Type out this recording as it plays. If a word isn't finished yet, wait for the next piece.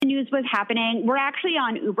news was happening. We're actually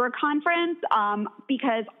on Uber conference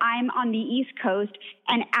because I'm on the East Coast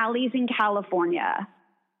and Allie's in California.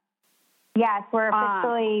 Yes, we're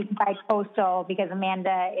officially bi-coastal because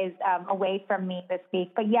Amanda is away from me this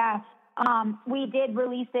week. But yeah, we did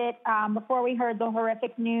release it before we heard the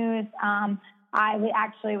horrific news. I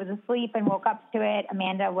actually was asleep and woke up to it.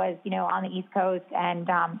 Amanda was, on the East Coast and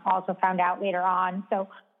also found out later on. So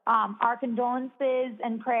our condolences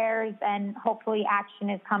and prayers, and hopefully action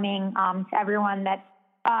is coming to everyone that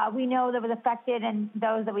we know that was affected and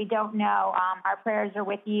those that we don't know. Our prayers are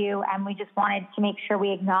with you, and we just wanted to make sure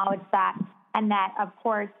we acknowledge that. And that, of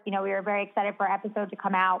course, we were very excited for our episode to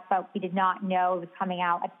come out, but we did not know it was coming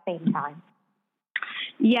out at the same time.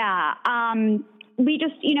 Yeah. We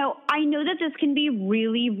just, I know that this can be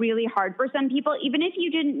really, really hard for some people, even if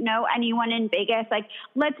you didn't know anyone in Vegas. Like,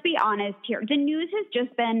 let's be honest here. The news has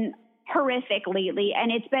just been horrific lately,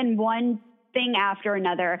 and it's been one thing after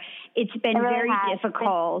another. It's been very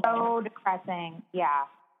difficult. It's been so depressing. Yeah,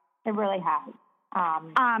 it really has.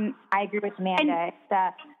 I agree with Amanda.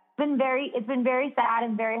 It's been very sad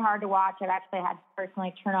and very hard to watch. I've actually had to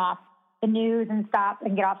personally turn off the news and stop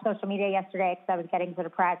and get off social media yesterday because I was getting so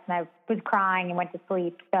depressed and I was crying and went to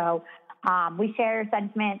sleep. So we share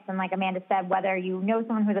sentiments, and like Amanda said, whether you know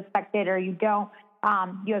someone who's affected or you don't,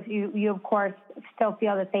 you of course still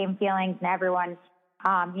feel the same feelings, and everyone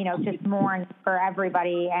just mourns for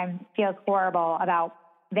everybody and feels horrible about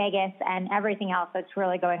Vegas and everything else that's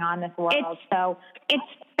really going on in this world. It's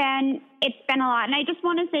been a lot. And I just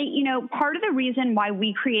want to say, part of the reason why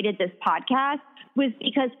we created this podcast was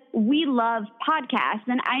because we love podcasts.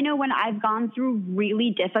 And I know when I've gone through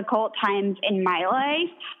really difficult times in my life,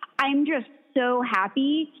 I'm just so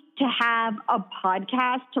happy to have a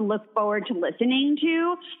podcast to look forward to listening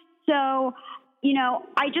to. So,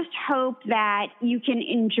 I just hope that you can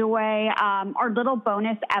enjoy our little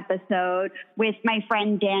bonus episode with my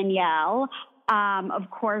friend Danielle of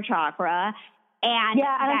Core Chakra, and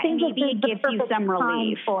I think maybe it gives you some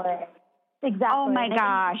relief. For it. Exactly. Oh my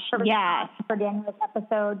gosh, yes. For Danielle's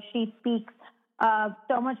episode, she speaks of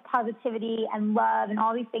so much positivity and love and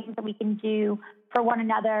all these things that we can do for one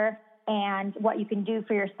another and what you can do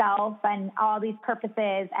for yourself and all these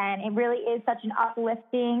purposes. And it really is such an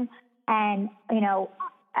uplifting and,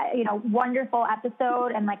 wonderful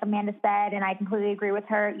episode. And like Amanda said, and I completely agree with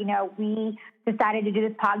her, we decided to do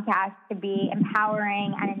this podcast to be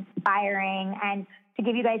empowering and inspiring and to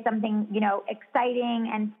give you guys something, exciting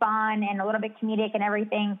and fun and a little bit comedic and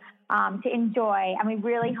everything to enjoy. And we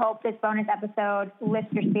really hope this bonus episode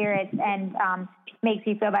lifts your spirits and makes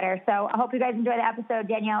you feel better. So I hope you guys enjoy the episode.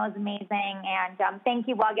 Danielle is amazing. And thank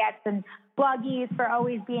you, Blogettes and Bloggies, for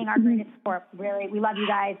always being our greatest support. Really, we love you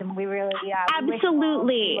guys, and we really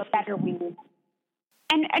absolutely wish better weeds.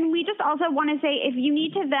 And we just also want to say, if you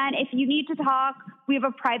need to vent, if you need to talk, we have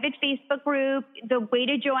a private Facebook group. The way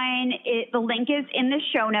to join, the link is in the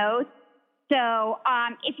show notes. So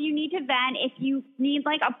if you need to vent, if you need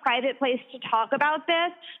like a private place to talk about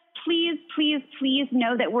this, please, please, please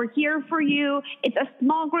know that we're here for you. It's a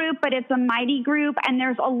small group, but it's a mighty group, and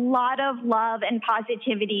there's a lot of love and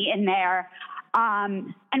positivity in there.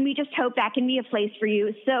 And we just hope that can be a place for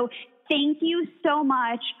you. So thank you so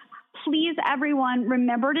much. Please, everyone,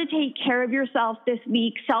 remember to take care of yourself this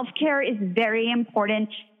week. Self-care is very important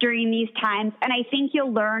during these times, and I think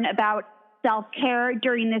you'll learn about self-care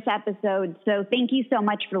during this episode. So thank you so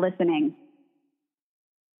much for listening.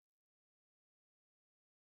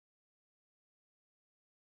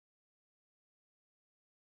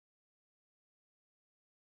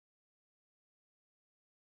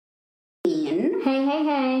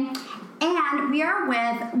 Hey. And we are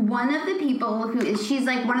with one of the people she's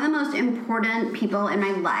like one of the most important people in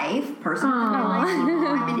my life, personally.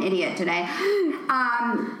 I'm an idiot today.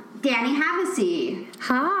 Danny Havasu.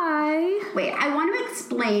 Hi. Wait, I want to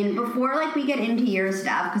explain before we get into your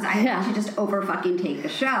stuff, because I should just over fucking take the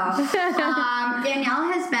show.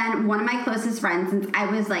 Danielle has been one of my closest friends since I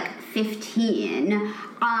was 15.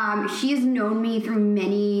 She has known me through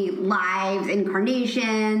many lives,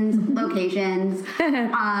 incarnations, locations,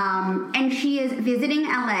 and she is visiting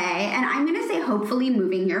LA, and I'm going to say hopefully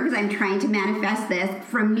moving here, because I'm trying to manifest this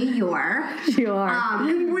from New York. You are.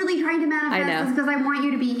 I'm really trying to manifest this because I want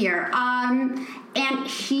you to be here. And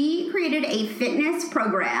she created a fitness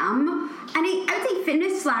program, and I would say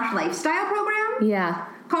fitness/lifestyle program. Yeah.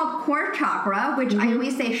 called core chakra, which I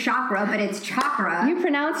always say chakra, but it's chakra. You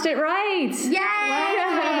pronounced it right. Yay!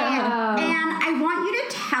 Wow. And I want you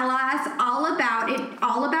to tell us all about it,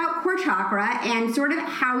 all about core chakra and sort of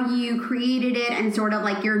how you created it and sort of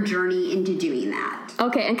like your journey into doing that.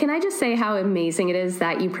 Okay, and can I just say how amazing it is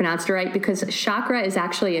that you pronounced it right? Because chakra is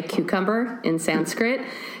actually a cucumber in Sanskrit.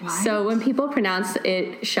 What? So when people pronounce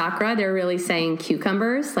it chakra, they're really saying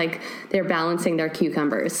cucumbers, like they're balancing their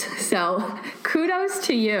cucumbers. So kudos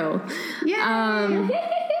to you. Yeah.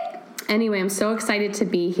 Anyway, I'm so excited to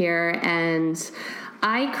be here, and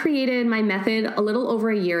I created my method a little over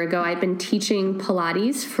a year ago. I've been teaching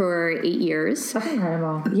Pilates for 8 years. That's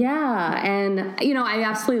incredible. Yeah, and you know, I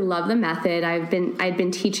absolutely love the method. I've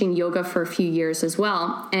been teaching yoga for a few years as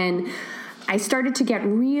well, and I started to get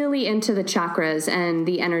really into the chakras and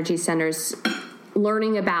the energy centers,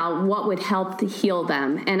 learning about what would help to heal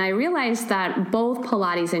them. And I realized that both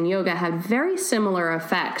Pilates and yoga had very similar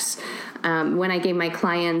effects. When I gave my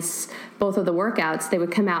clients both of the workouts, they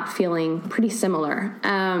would come out feeling pretty similar.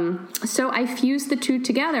 So I fused the two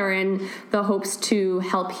together in the hopes to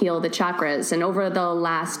help heal the chakras. And over the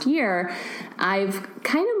last year, I've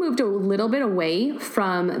kind of moved a little bit away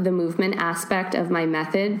from the movement aspect of my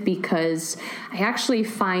method, because I actually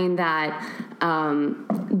find that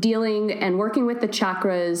dealing and working with the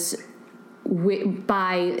chakras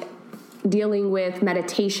by dealing with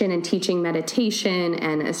meditation and teaching meditation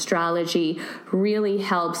and astrology really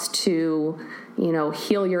helps to, you know,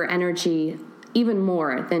 heal your energy even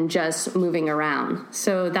more than just moving around.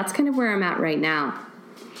 So that's kind of where I'm at right now.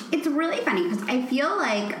 It's really funny because I feel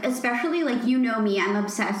like, especially like, you know me, I'm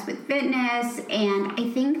obsessed with fitness, and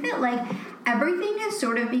I think that like everything has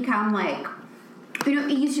sort of become like, you know,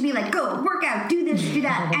 it used to be like, go, work out, do this, do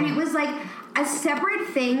that. And it was like a separate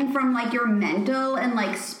thing from like your mental and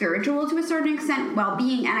like spiritual, to a certain extent,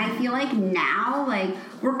 well-being. And I feel like now, like,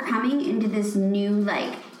 we're coming into this new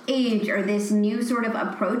like age, or this new sort of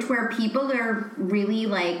approach where people are really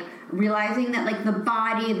like realizing that like the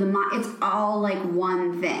body, the mind, it's all like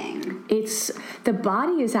one thing. The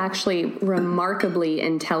body is actually remarkably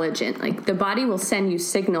intelligent. Like, the body will send you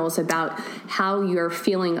signals about how you're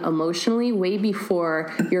feeling emotionally way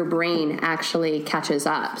before your brain actually catches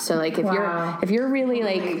up. So like if you're really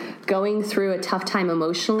like going through a tough time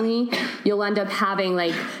emotionally, you'll end up having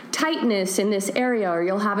like tightness in this area, or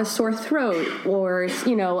you'll have a sore throat, or,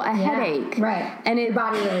 you know, a headache. Right. And your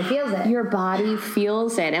body really feels it. Your body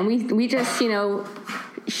feels it. And we just, you know,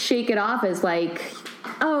 shake it off as like,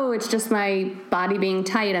 oh, it's just my body being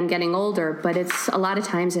tight, I'm getting older. But it's a lot of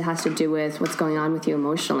times it has to do with what's going on with you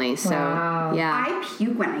emotionally. So, yeah. I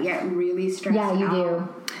puke when I get really stressed out. Yeah, you do.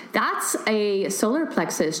 That's a solar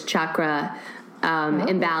plexus chakra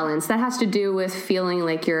imbalance. That has to do with feeling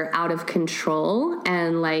like you're out of control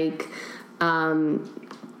and like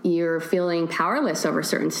you're feeling powerless over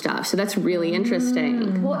certain stuff. So that's really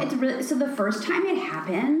interesting. Well, it's really, so the first time it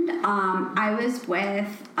happened, I was with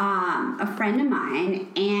a friend of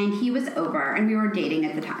mine, and he was over, and we were dating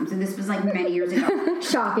at the time. So this was like many years ago.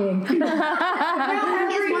 Shocking.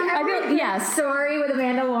 Yes. Story with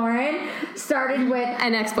Amanda Lauren started with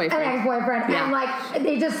An ex-boyfriend. Yeah. And like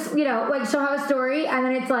they just, you know, like she'll have a story, and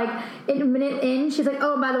then it's like a minute in, she's like,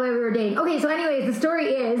 oh, by the way, we were dating. Okay, so anyways, the story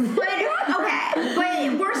is. But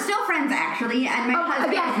we're still friends, actually, and my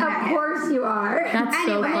husband. Yes, of course you are. That's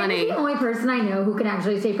so funny. He's the only person I know who can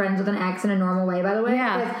actually stay friends with an ex in a normal way, by the way.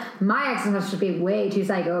 Yeah. Because my exes must just be way too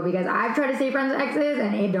psycho, because I've tried to stay friends with exes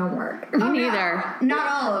and it don't work. Me neither. Not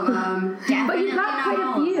all of them. But you've got quite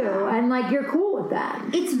a few, and like you're cool with that.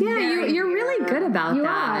 It's you're really good about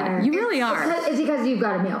that. You really are. It's because you've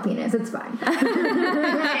got a male penis. It's fine.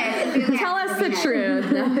 Tell us the truth.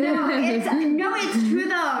 It's true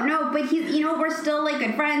though. No, but he's, you know, we're still like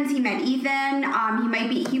good friends. He met Ethan.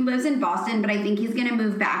 He lives in Boston, but I think he's gonna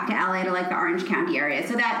move back to LA to like the Orange County area.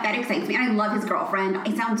 So that excites me. And I love his girlfriend.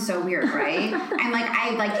 I sound so weird, right?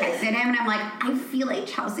 I texted him, and I'm like, I feel like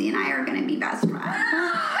Chelsea and I are gonna be best friends.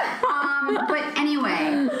 But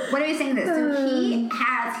anyway, what am I saying this? So he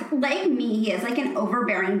has, like me, he has like an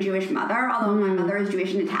overbearing Jewish mother, although my mother is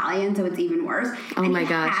Jewish and Italian, so it's even worse. Oh my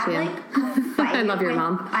gosh, had, yeah. like, a fight I love your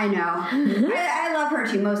mom. I know. I love her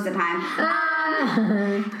too most of the time.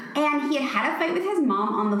 And he had a fight with his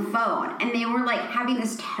mom on the phone, and they were like having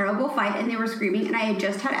this terrible fight, and they were screaming, and I had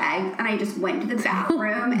just had eggs, and I just went to the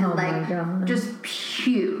bathroom and just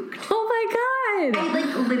puked. Oh my God. I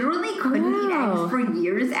like literally couldn't eat eggs for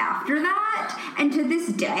years after that. And to this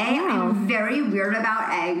day, I'm very weird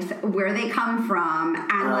about eggs, where they come from,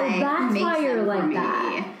 and that's makes why you're them like for me.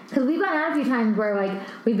 that. Because we've gone out a few times where, like,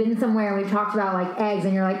 we've been somewhere and we've talked about, like, eggs,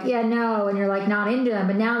 and you're like, yeah, no, and you're, like, not into them.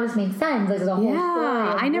 But now this makes sense. Like, there's a whole story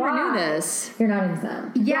of I never knew why this. you're not into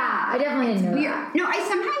them. Yeah. I definitely didn't know Weird. that. No, I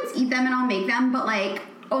sometimes eat them and I'll make them, but, like,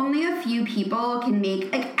 only a few people can make,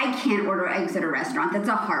 like, I can't order eggs at a restaurant. That's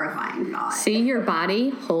a horrifying thought. See, your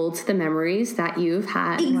body holds the memories that you've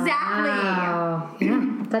had. Exactly. Wow. Yeah.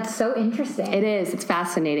 That's so interesting. It is. It's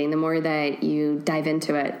fascinating the more that you dive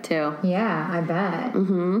into it, too. Yeah, I bet.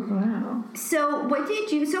 Mm-hmm. Wow. So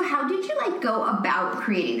how did you, like, go about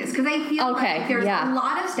creating this? Because I feel like there's a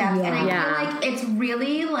lot of steps, and I feel like it's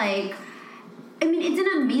really, like, I mean, it's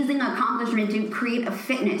an amazing accomplishment to create a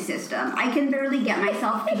fitness system. I can barely get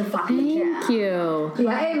myself to the fucking gym. Thank you.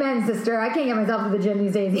 Yeah, amen, sister. I can't get myself to the gym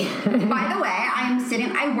these days either. By the way,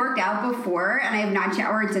 I worked out before, and I have not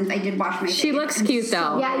showered since I did wash my face. She looks cute,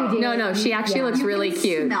 though. Yeah, you do. No, she actually looks really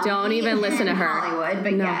cute. Don't even listen to her. Hollywood,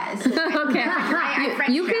 but yes. Okay.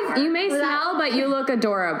 You may smell, but you look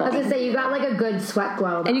adorable. I was gonna say, you got like a good sweat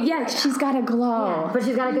glow. And she's got a glow. Yeah, but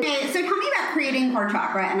she's got a good. Okay, so tell me about creating core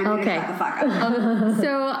chakra, and I'm gonna shut the fuck up.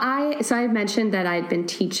 So I mentioned that I'd been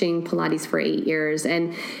teaching Pilates for 8 years,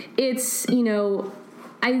 and it's,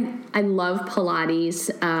 I love Pilates,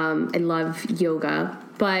 I love yoga,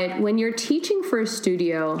 but when you're teaching for a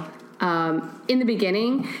studio, in the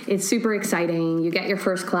beginning, it's super exciting. You get your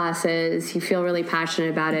first classes, you feel really passionate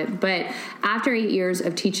about it. But after 8 years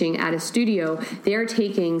of teaching at a studio, they're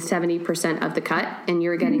taking 70% of the cut and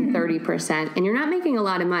you're getting 30%, and you're not making a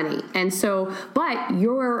lot of money. And so, but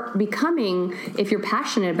you're becoming, if you're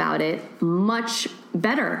passionate about it, much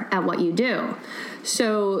better at what you do.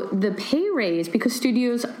 So the pay raise, because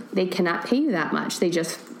studios, they cannot pay you that much.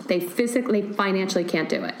 They financially can't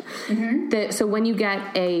do it. So when you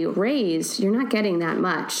get a raise, you're not getting that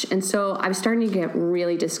much. And so I was starting to get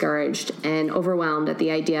really discouraged and overwhelmed at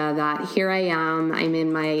the idea that here I am, I'm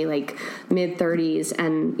in my mid 30s,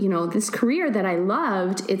 and this career that I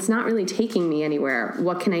loved, it's not really taking me anywhere.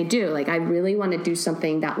 What can I do? I really want to do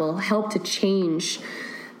something that will help to change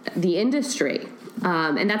the industry.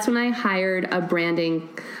 And that's when I hired a branding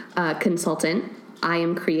consultant, I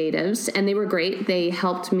Am Creatives, and they were great. They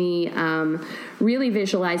helped me really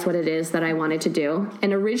visualize what it is that I wanted to do.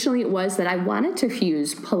 And originally it was that I wanted to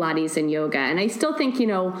fuse Pilates and yoga. And I still think,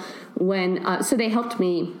 so they helped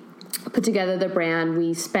me put together the brand.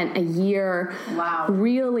 We spent a year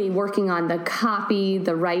really working on the copy,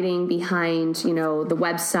 the writing behind, the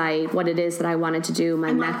website, what it is that I wanted to do,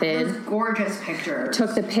 my method. Those gorgeous pictures.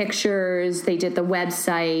 Took the pictures, they did the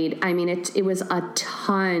website. I mean, it was a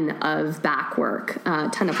ton of back work, a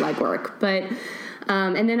ton of leg work. But,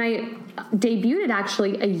 and then I debuted it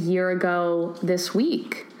actually a year ago this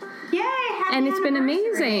week. Yay! And it's been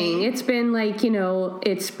amazing. It's been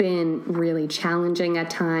it's been really challenging at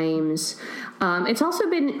times. It's also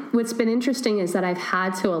what's been interesting is that I've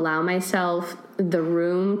had to allow myself the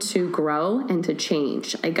room to grow and to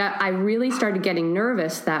change. I really started getting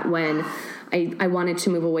nervous that when I wanted to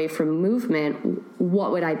move away from movement,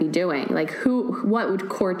 what would I be doing? What would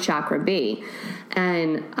core chakra be?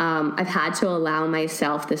 And I've had to allow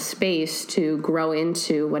myself the space to grow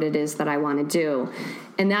into what it is that I want to do.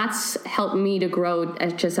 And that's helped me to grow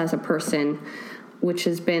just as a person, which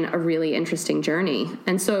has been a really interesting journey.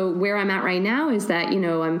 And so where I'm at right now is that,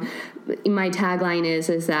 my tagline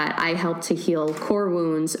is that I help to heal core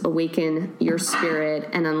wounds, awaken your spirit,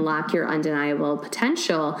 and unlock your undeniable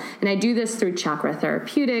potential. And I do this through chakra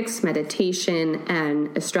therapeutics, meditation,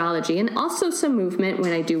 and astrology, and also some movement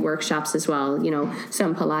when I do workshops as well,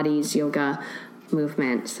 some Pilates, yoga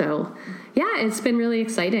movement. So yeah, it's been really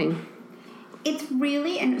exciting. It's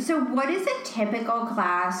really, and so what is a typical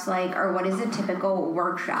class like, or what is a typical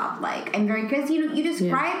workshop like? I'm very, because you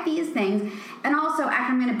describe these things, and also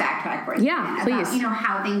actually I'm going to backtrack for a second about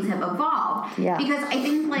how things have evolved. Yeah. Because I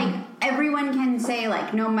think everyone can say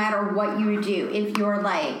no matter what you do, if you're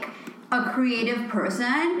a creative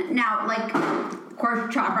person, now core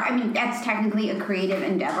chakra, I mean that's technically a creative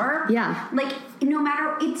endeavor. Yeah. No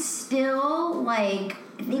matter, it's still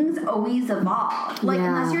things always evolve.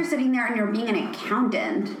 Unless you're sitting there and you're being an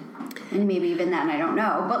accountant, and maybe even then, I don't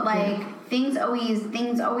know. But things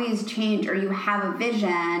always change, or you have a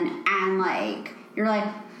vision, and you're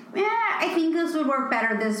I think this would work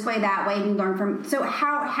better this way, that way, and you learn from. So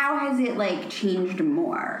how has it changed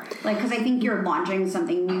more? Because I think you're launching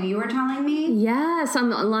something new. You were telling me. Yes,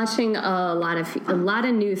 I'm launching a lot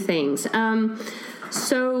of new things.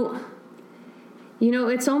 So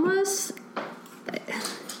it's almost.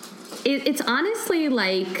 It's honestly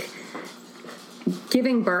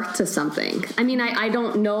giving birth to something. I mean, I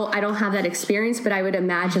don't know, I don't have that experience, but I would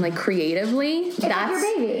imagine like creatively, it's like your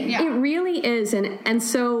baby. Yeah. It really is. And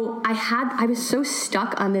so I was so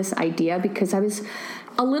stuck on this idea because I was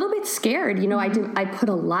a little bit scared. You know, I put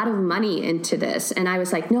a lot of money into this and I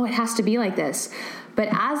was like, no, it has to be like this. But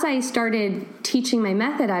as I started teaching my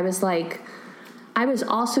method, I was like, I was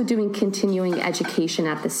also doing continuing education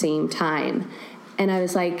at the same time. And I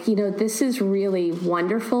was like, you know, this is really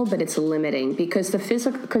wonderful, but it's limiting because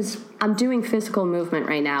because I'm doing physical movement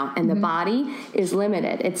right now and the body is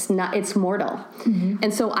limited. It's mortal.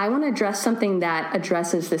 And so I want to address something that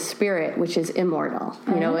addresses the spirit, which is immortal.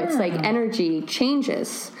 You know, it's like energy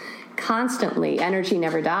changes constantly. Energy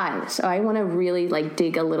never dies. So I want to really like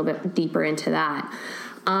dig a little bit deeper into that.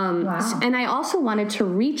 And I also wanted to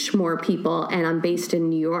reach more people, and I'm based in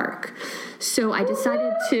New York. So I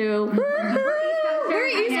decided to... We're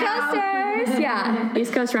East Coasters. Yeah,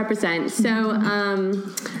 East Coast represent. So,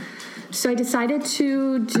 so I decided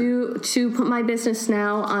to put my business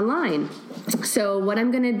now online. So what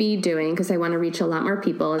I'm going to be doing, because I want to reach a lot more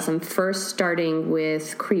people, is I'm first starting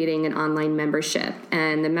with creating an online membership.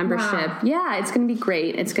 And the membership, it's going to be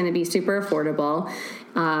great. It's going to be super affordable.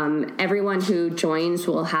 Everyone who joins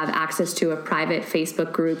will have access to a private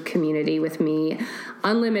Facebook group community with me,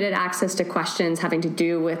 unlimited access to questions having to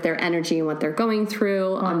do with their energy and what they're going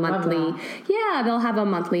through on monthly. Yeah, they'll have a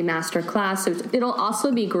monthly master class. So it'll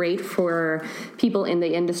also be great for people in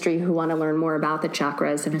the industry who want to learn more about the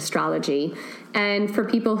chakras and astrology. And for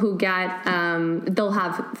people who get, they'll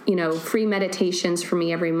have, you know, free meditations for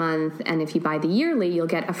me every month. And if you buy the yearly, you'll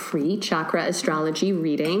get a free chakra astrology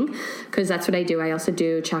reading, because that's what I do. I also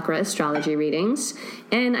do chakra astrology readings.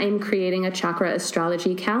 And I'm creating a chakra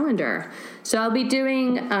astrology calendar. So I'll be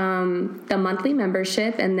doing the monthly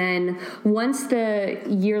membership, and then once the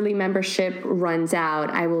yearly membership runs out,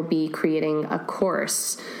 I will be creating a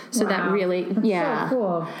course. So that really, That's so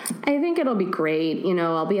cool. I think it'll be great. You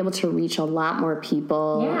know, I'll be able to reach a lot more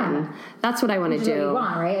people. Yeah. And that's what I want to do. What you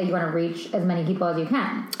want, right? You want to reach as many people as you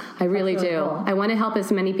can. I really do. Cool. I want to help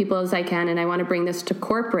as many people as I can, and I want to bring this to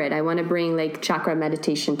corporate. I want to bring like chakra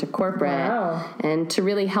meditation to corporate and to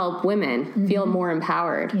really help women feel more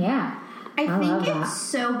empowered. Yeah. I think it's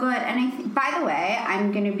so good. And by the way,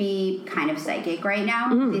 I'm going to be kind of psychic right now.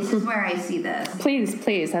 This is where I see this.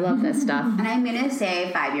 Please. I love this stuff. And I'm going to say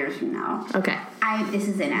 5 years from now. Okay. This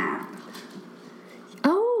is an app.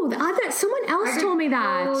 Oh, someone else told me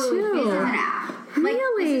that too. This is an app.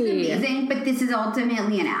 Really? This is amazing, but this is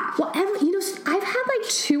ultimately an app. Well, you know, I've had like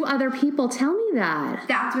 2 other people tell me that.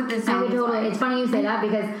 That's what this sounds like. It's funny you say that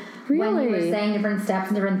because when you were saying different steps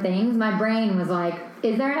and different things, my brain was like,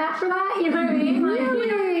 is there an app for that? You know what I mean? Like,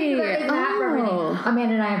 Really? There is an app for everything.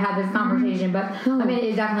 Amanda and I have had this conversation, but Amanda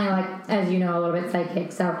is definitely like, as you know, a little bit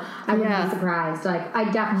psychic, so I wouldn't be surprised. Like, I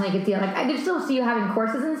definitely could see it. Like, I could still see you having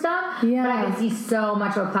courses and stuff, but I could see so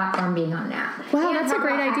much of a platform being on an app. Wow, that's a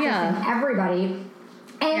great idea.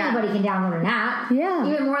 Everybody can download an app. Yeah.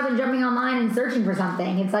 Even more than jumping online and searching for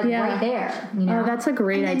something. It's like right there. You know? Oh, that's a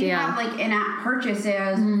great idea. You have like in-app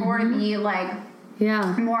purchases for the like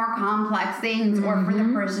more complex things or for the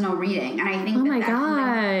personal reading. And I think that's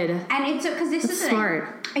God. And it's because this is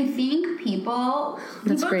smart. I think people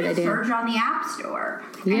that's a great idea. Search on the App Store.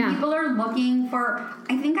 Yeah. And people are looking for,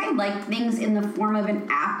 I think I like things in the form of an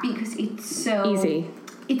app because it's so easy.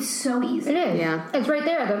 It's so easy. It is. Yeah. It's right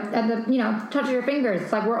there at the touch of your fingers.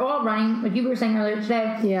 It's like we're all running, like you were saying earlier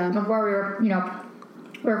today. Yeah. Before we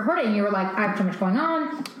were, recording, you were like, I have too much going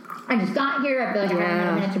on. I just got here. I feel like I haven't had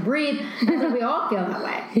a minute to breathe. I think we all feel that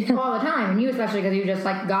way all the time. And you especially because you just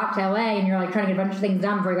like got to LA and you're like trying to get a bunch of things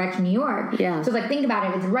done before you get to New York. Yeah. So it's like think about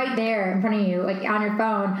it. It's right there in front of you, like on your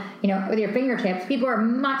phone, with your fingertips. People are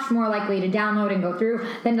much more likely to download and go through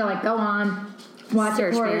than to like go on. Watch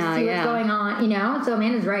Search it for us, see what's going on, So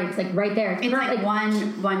Amanda's right. It's like right there. It's like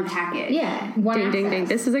one package. Yeah. Ding.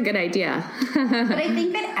 This is a good idea. But I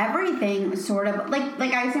think that everything sort of like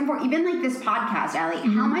I was saying before, even like this podcast, Allie,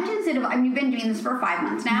 how much is it? I mean, you've been doing this for 5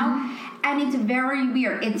 months now, and it's very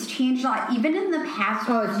weird. It's changed a lot, even in the past.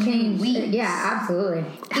 Oh, it's changed. Weeks. Yeah, absolutely.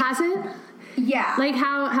 Has it? Yeah. Like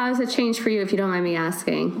how has it changed for you, if you don't mind me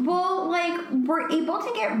asking? Well, like we're able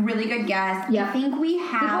to get really good guests. Yeah. I think we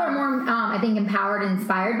have people are more, I think, empowered and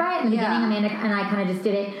inspired by it. In the beginning, Amanda and I kind of just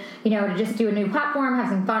did it, to just do a new platform, have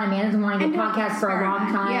some fun. Amanda's been wanting to podcast for a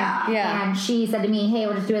long time. Yeah. And she said to me, hey,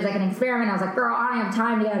 we'll just do it as like an experiment. I was like, girl, I don't have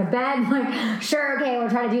time to get out of bed. Like, sure, okay, we'll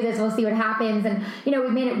try to do this. We'll see what happens. And,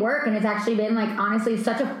 we've made it work. And it's actually been, like, honestly,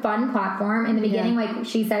 such a fun platform. In the beginning, like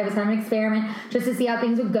she said, it was kind of an experiment just to see how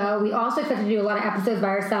things would go. We also expected to do a lot of episodes by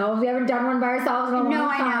ourselves. We haven't done one by ourselves in a long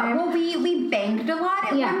time. I know. Well, we banked a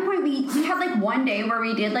lot. At one point, we had like one day where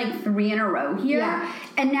we did like 3 in a row here. Yeah.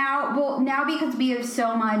 And now because we have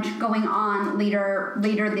so much going on later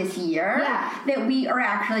this year, that we are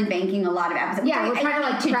actually banking a lot of episodes. Yeah, we're trying to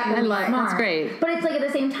like prep and smart. That's great. But it's like at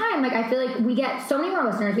the same time, like I feel like we get so many more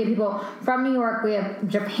listeners. We have people from New York. We have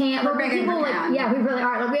Japan. We're big in Japan. Like, we really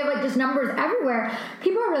are. Like we have like just numbers everywhere.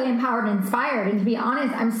 People are really empowered and inspired. And to be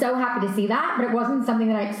honest, I'm so happy to see that. But it wasn't something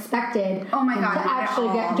that I expected. Oh my God, to actually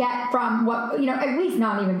get from what at least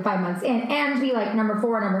not even 5 months in, and to be like number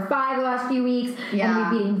 4, number 5 the last few weeks. Yeah.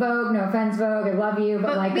 And be beating Vogue. No offense, Vogue. I love you,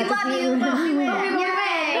 but like we love you. But we win.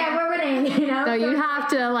 Yeah, we're winning. You know. So you have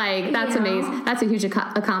to like. That's amazing. That's a huge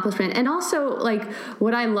accomplishment. And also, like,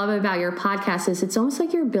 what I love about your podcast is it's almost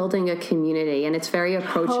like you're building a community, and it's very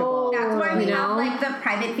approachable. That's why we have like the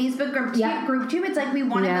private Facebook group too. It's like we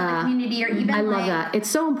want to build a community, or even I love that. It's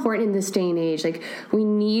so important in this day and age. Like we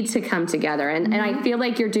need to come together, and I feel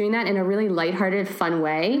like you're doing that in a really lighthearted, fun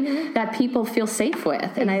way that people feel safe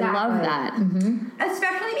with, and I love that.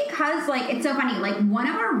 Especially because like it's so funny. Like one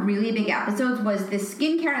of our really big episodes was this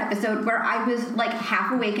skincare episode where I was like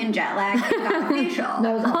half awake and jet lagged and got a facial.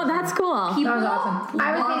 Oh, that's cool. People that was awesome.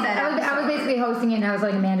 I was basically hosting it, and I was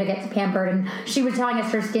like, Amanda gets pampered, and she was telling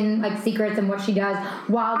us her skin like secrets and what she does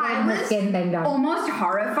while getting her skin thing done. Almost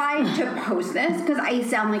horrified to post this because I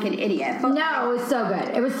sound like an idiot. But no, it was so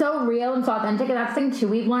good. It was so real and so authentic, and that's the thing too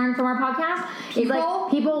we've learned from our podcast. Is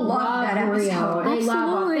like people love that real. They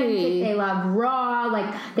love authentic. They love raw.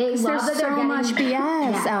 Like they love that they're getting so much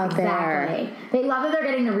BS out there. Exactly. They love that they're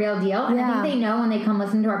getting the real deal, and I think they know when they come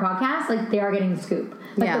listen to our podcast, like they are getting the scoop.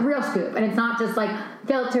 Like the real scoop. And it's not just like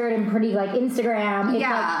filtered and pretty like Instagram. It's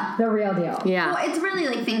like the real deal. Yeah. Well, it's really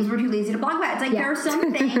like things we're too lazy to blog about. It's like there are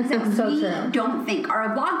some things that we don't think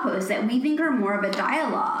are a blog post that we think are more of a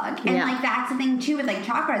dialogue. And like that's the thing too with like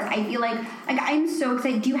chakras. I feel like I'm so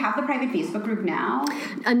excited. Do you have the private Facebook group now?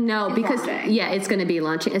 No, because it's going to be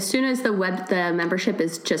launching. As soon as the membership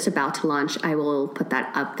is just about to launch, I will put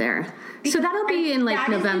that up there. Because so that'll be in like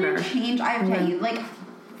November. That is going to change. I have to tell you, like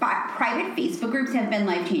private Facebook groups have been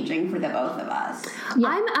life-changing for the both of us.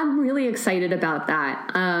 I'm really excited about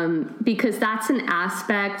that because that's an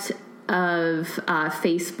aspect of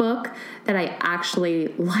Facebook that I actually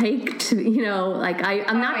liked.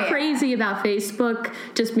 I'm not crazy about Facebook,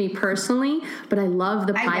 just me personally, but I love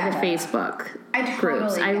the private Facebook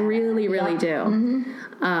groups. I really, really do.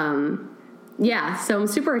 So I'm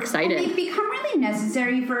super excited. And they've become really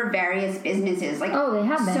necessary for various businesses. Like, they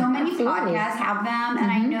have been. So many podcasts have them,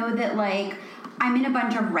 and I know that like I'm in a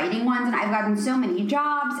bunch of writing ones, and I've gotten so many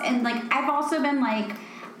jobs, and like I've also been like.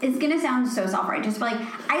 It's gonna sound so self-righteous, but like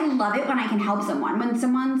I love it when I can help someone. When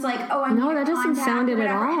someone's like, "Oh, I need that doesn't sound it at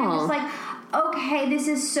all." And I'm just like, okay, this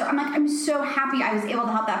is so. I'm so happy I was able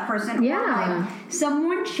to help that person. Yeah. Or like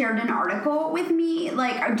someone shared an article with me,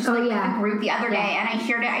 like just in a group the other day, and I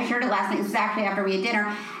shared it. I shared it last night. It was actually after we had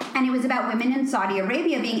dinner, and it was about women in Saudi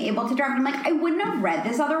Arabia being able to drive. And I'm like, I wouldn't have read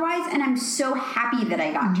this otherwise, and I'm so happy that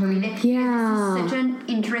I got to read it. Yeah, this is such an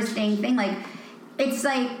interesting thing. Like, it's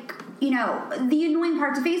like. The annoying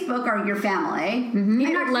parts of Facebook are your family.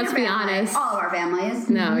 And let's be honest. All of our families.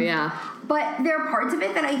 No, yeah. But there are parts of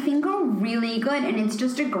it that I think are really good, and it's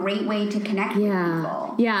just a great way to connect with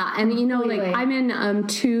people. Yeah, and like I'm in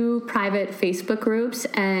 2 private Facebook groups,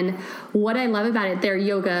 and what I love about it, they're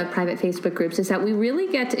yoga private Facebook groups, is that we really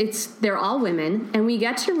they're all women, and we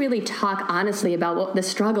get to really talk honestly about the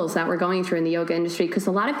struggles that we're going through in the yoga industry, because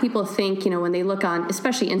a lot of people think, when they look on,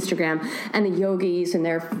 especially Instagram, and the yogis and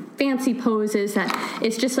their fancy poses, that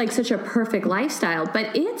it's just like such a perfect lifestyle,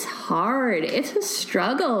 but it's hard. It's a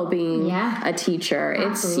struggle being a teacher.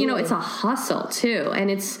 Absolutely. It's a hustle too,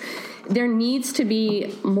 and there needs to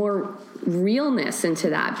be more realness into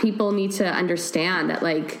that. People need to understand that,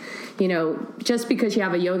 like, just because you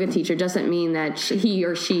have a yoga teacher doesn't mean that he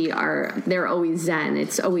or she they're always zen.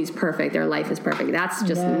 It's always perfect. Their life is perfect. That's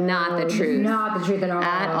just not the truth. Not the truth at all.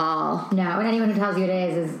 At all. No, and anyone who tells you it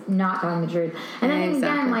is not telling the truth. And then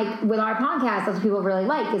again, like with our podcast, that's what people really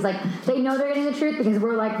like, is like they know they're getting the truth because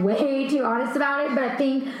we're like way too honest about it. But I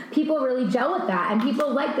think people really gel with that, and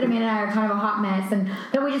people like that Amanda and I are kind of a hot mess, and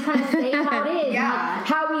then we just kind of say how it is. Yeah. Like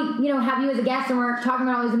how we, have you as a guest, and we're talking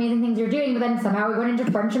about all these amazing things you're doing, but then somehow we went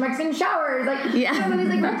into French and Mexican showers, like these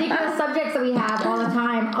like ridiculous subjects that we have all the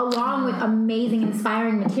time, along with amazing,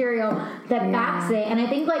 inspiring material that backs it. And I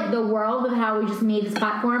think like the world of how we just made this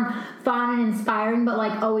platform fun and inspiring, but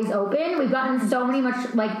like always open. We've gotten so many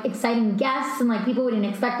much like exciting guests and like people we didn't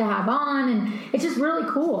expect to have on, and it's just really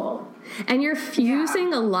cool. And you're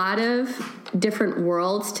fusing a lot of different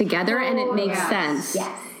worlds together, and it makes sense.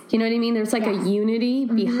 Yes. You know what I mean? There's like a unity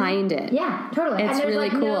behind it. Yeah, totally. It's and there's really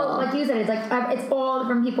like cool. No, like you said, it's like it's all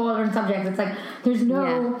different people, all different subjects. It's like there's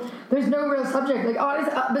no real subject. Like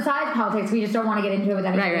honestly, besides politics, we just don't want to get into it with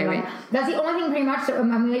anybody. Right. That's the only thing pretty much.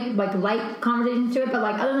 I mean, like light conversations to it, but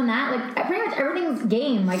like other than that, like pretty much everything's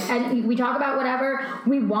game. Like and we talk about whatever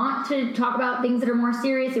we want to talk about, things that are more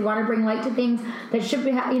serious. We want to bring light to things that should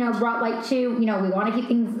be brought light to. We want to keep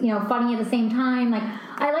things funny at the same time. Like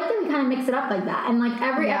I like that we kind of mix it up like that, and like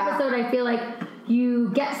every episode, I feel like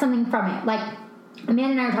you get something from it. Like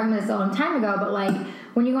Amanda and I were talking about this a long time ago, but like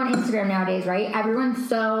when you go on Instagram nowadays, right? Everyone's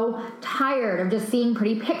so tired of just seeing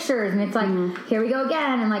pretty pictures, and it's like, here we go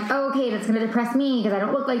again, and like, oh, okay, that's gonna depress me because I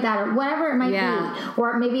don't look like that, or whatever it might be,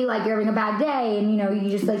 or maybe like you're having a bad day, and you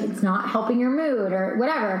just like it's not helping your mood or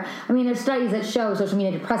whatever. I mean, there's studies that show social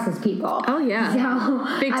media depresses people. Oh yeah,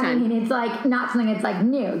 so big time. I mean, it's like not something that's like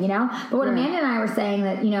new, But what Amanda and I were saying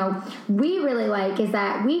that we really like is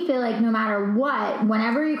that we feel like no matter what,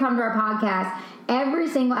 whenever you come to our podcast, every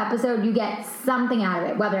single episode you get something out of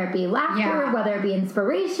it, whether it be laughter, whether it be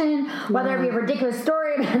inspiration, whether it be a ridiculous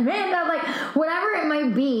story about Amanda, like whatever it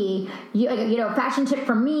might be, fashion tip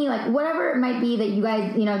from me, like whatever it might be that you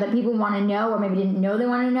guys, that people want to know or maybe didn't know they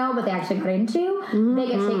want to know, but they actually got into, they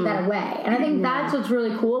get to take that away. And I think that's what's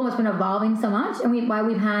really cool and what's been evolving so much and why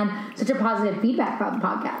we've had such a positive feedback about the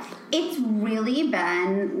podcast. It's really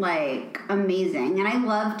been like amazing, and I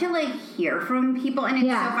love to like hear from people, and it's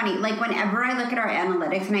so funny. Like whenever I look at our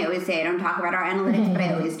analytics, and I always say I don't talk about our analytics, but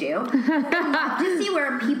I always do. I love to see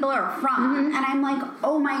where people are from, and I'm like,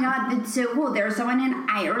 oh my god, that's so cool. There's someone in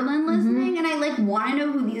Ireland listening, and I like want to know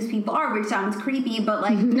who these people are, which sounds creepy, but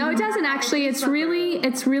like no, it doesn't actually. It's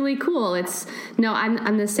really cool.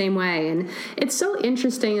 I'm the same way, and it's so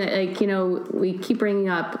interesting that like we keep bringing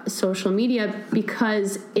up social media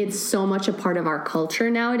because it's so much a part of our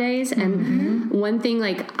culture nowadays. And one thing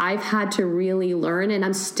like I've had to really learn, and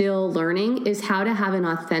I'm still learning, is how to have an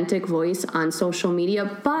authentic voice on social media,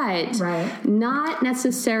 but not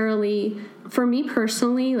necessarily for me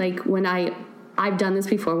personally. Like when I've done this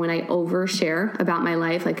before, when I overshare about my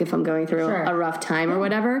life, like if I'm going through a rough time or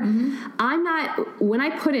whatever, when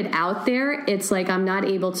I put it out there, it's like I'm not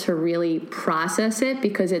able to really process it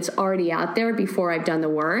because it's already out there before I've done the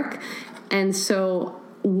work. And so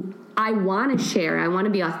I want to share, I want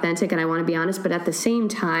to be authentic, and I want to be honest, but at the same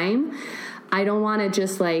time, I don't want to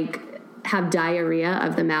just like have diarrhea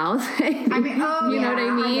of the mouth. You know what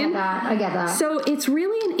I mean? I get that. So it's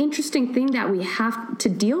really an interesting thing that we have to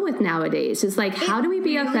deal with nowadays. Is like, how do we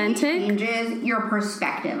be authentic? It changes your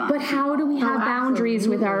perspective on but how do we have boundaries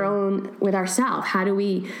with ourselves? How do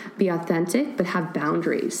we be authentic but have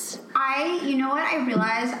boundaries? You know what I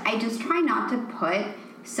realized? I just try not to put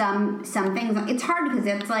some things. It's hard because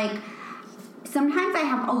it's like sometimes I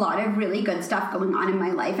have a lot of really good stuff going on in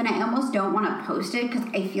my life, and I almost don't want to post it because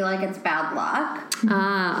I feel like it's bad luck. Okay.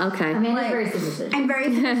 I mean, I'm very superstitious. I'm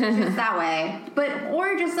very superstitious that way.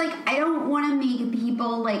 Or just like, I don't want to make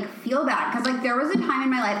people like feel bad because like there was a time in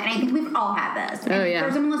my life, and I think we've all had this. And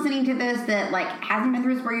there's someone listening to this that like hasn't been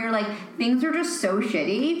through this where you're like, things are just so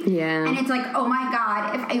shitty. Yeah. And it's like, oh my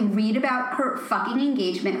God, if I read about her fucking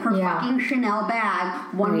engagement, her fucking Chanel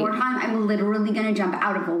bag one more time, I'm literally going to jump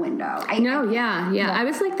out of a window. Yeah. I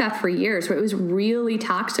was like that for years, where it was really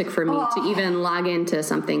toxic for me to even log into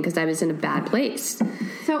something because I was in a bad place.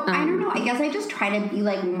 So I don't know. I guess I just try to be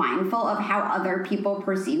like mindful of how other people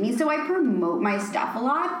perceive me. So I promote my stuff a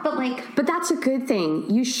lot, but that's a good thing.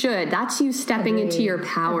 You should. That's you stepping into your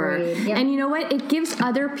power. Yep. And you know what? It gives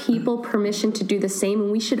other people permission to do the same,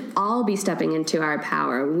 and we should all be stepping into our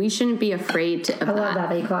power. We shouldn't be afraid of that. I love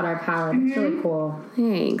that you call it our power. It's really cool.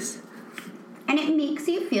 Thanks. And it makes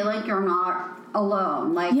you feel like you're not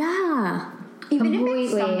alone. Like even completely.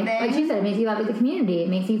 If it's something, like she said, it makes you love the community. It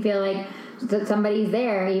makes you feel like that somebody's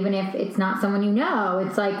there, even if it's not someone you know.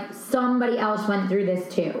 It's like somebody else went through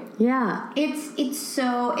this too. Yeah. It is.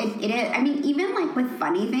 I mean, even like with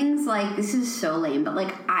funny things, like this is so lame, but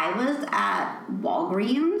like I was at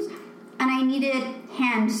Walgreens and I needed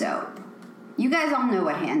hand soap. You guys all know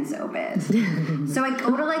what hand soap is. So I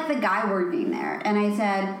go to like the guy working there and I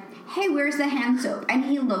said, hey, where's the hand soap? And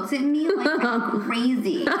he looks at me like I'm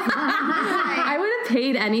crazy. I would have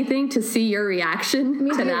paid anything to see your reaction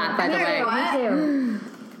to that, by the way. Me too.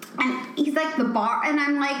 And he's like, the bar, and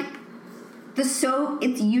I'm like, the soap,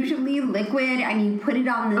 it's usually liquid, and you put it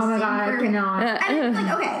on the sink. Oh my God, I cannot. And it's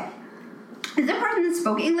like, okay, is a person that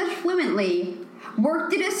spoke English fluently,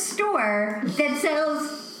 worked at a store that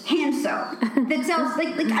sells hand soap, that sells,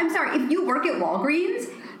 like I'm sorry, if you work at Walgreens,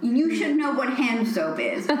 you should know what hand soap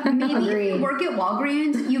is. Maybe if you work at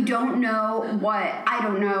Walgreens, you don't know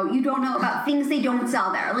you don't know about things they don't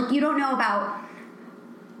sell there. Like, you don't know about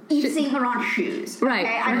Yves Saint Laurent shoes. Right.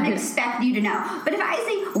 Okay? I don't expect you to know. But if I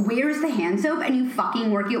say, where's the hand soap, and you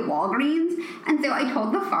fucking work at Walgreens, and so I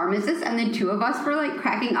told the pharmacist, and the two of us were, like,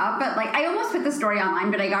 cracking up, but, like, I almost put the story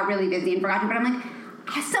online, but I got really busy and forgot to, but I'm like,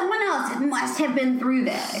 someone else must have been through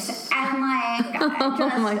this. And, like,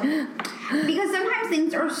 because sometimes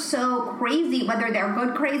things are so crazy, whether they're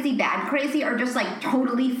good crazy, bad crazy, or just, like,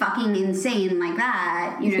 totally fucking insane like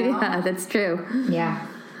that, you know? Yeah, that's true. Yeah.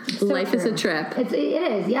 So life is a trip. It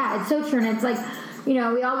is, yeah. It's so true. And it's like, you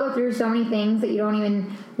know, we all go through so many things that you don't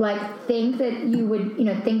even, like, think that you would, you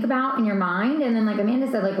know, think about in your mind. And then, like Amanda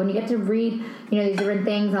said, like, when you get to read, you know, these different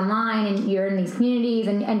things online and you're in these communities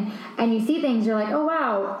and you see things, you're like, oh,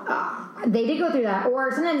 wow, they did go through that.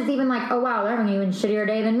 Or sometimes it's even like, oh, wow, they're having an even shittier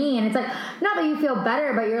day than me. And it's like, not that you feel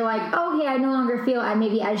better, but you're like, oh, okay, I no longer feel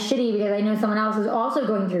maybe as shitty because I know someone else is also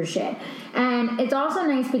going through shit. And it's also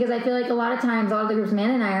nice because I feel like a lot of times, a lot of the groups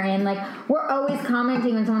Amanda and I are in, like, we're always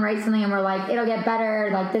commenting when someone writes something and we're like, it'll get better,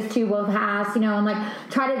 like, this too will pass, you know, and, like,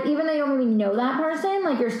 try to, even though you don't really know that person,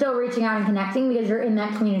 like, you're still reaching out and connecting because you're in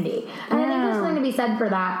that community. And I think there's something to be said for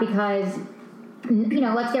that because, you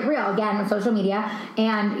know, let's get real again with social media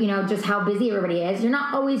and, you know, just how busy everybody is. You're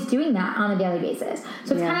not always doing that on a daily basis.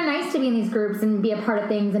 So it's kind of nice to be in these groups and be a part of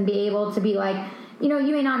things and be able to be like, you know,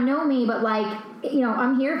 you may not know me, but, like, you know,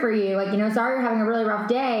 I'm here for you. Like, you know, sorry you're having a really rough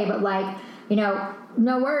day, but, like, you know,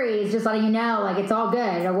 no worries, just letting you know, like, it's all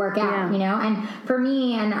good. It'll work out, you know? And for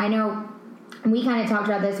me, and I know we kind of talked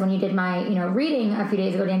about this when you did my, you know, reading a few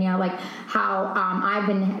days ago, Danielle, like how I've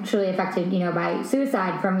been truly affected, you know, by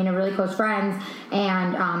suicide from, you know, really close friends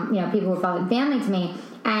and, you know, people who felt like family to me.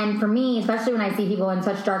 And for me, especially when I see people in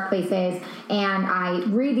such dark places and I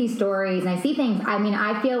read these stories and I see things, I mean,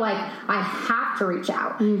 I feel like I have to reach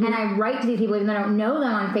out. Mm-hmm. And I write to these people even though I don't know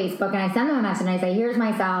them on Facebook, and I send them a message and I say, here's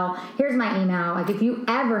my cell, here's my email. Like, if you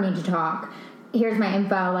ever need to talk, here's my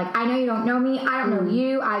info. Like, I know you don't know me. I don't know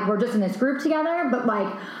you. We're just in this group together, but, like,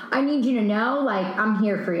 I need you to know, like, I'm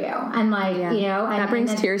here for you. And, like, you know. And, that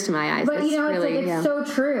brings tears to my eyes. But, you know, it's really, like, it's so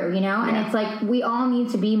true, you know. And it's like, we all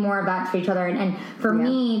need to be more of that to each other. And for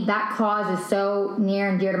me, that cause is so near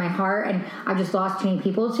and dear to my heart. And I've just lost too many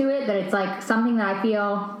people to it that it's, like, something that I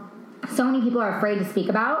feel so many people are afraid to speak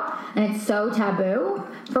about. And it's so taboo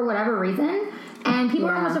for whatever reason. And people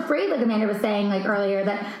are almost afraid, like Amanda was saying, like, earlier,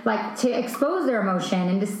 that, like, to expose their emotion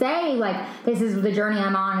and to say, like, this is the journey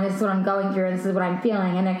I'm on, and this is what I'm going through, and this is what I'm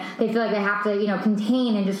feeling. And they feel like they have to, you know,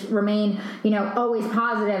 contain and just remain, you know, always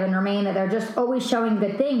positive and remain that they're just always showing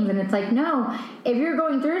good things. And it's like, no, if you're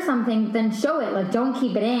going through something, then show it. Like, don't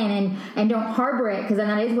keep it in and don't harbor it, because then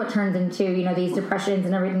that is what turns into, you know, these depressions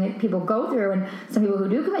and everything that people go through, and some people who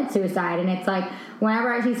do commit suicide. And it's like,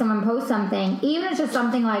 whenever I see someone post something, even if it's just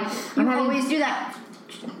something like, always do that.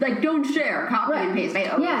 Like, don't share, copy and paste. I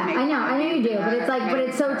know you do, but it's like, but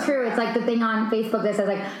it's so true. It's like the thing on Facebook that says,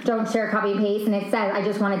 like, don't share, copy and paste, and it says, I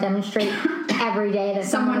just want to demonstrate every day that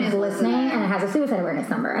someone is listening, and it has a suicide awareness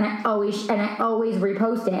number, and I always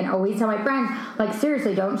repost it, and always tell my friends, like,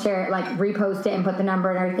 seriously, don't share it, like, repost it and put the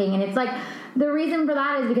number and everything. And it's like, the reason for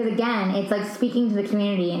that is because, again, it's like speaking to the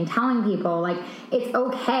community and telling people, like, it's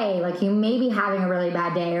okay. Like, you may be having a really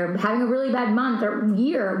bad day or having a really bad month or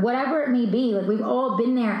year, whatever it may be. Like, we've all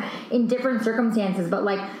been there in different circumstances, but,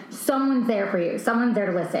 like, someone's there for you. Someone's there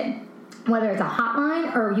to listen. Whether it's a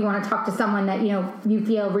hotline or you want to talk to someone that, you know, you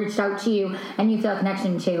feel reached out to you and you feel a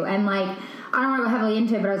connection to. And, like, I don't want to go heavily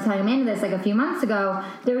into it, but I was telling Amanda this, like, a few months ago.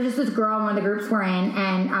 There was just this girl in one of the groups we're in,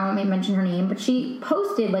 and I won't mention her name, but she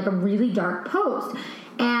posted, like, a really dark post.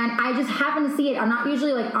 And I just happened to see it. I'm not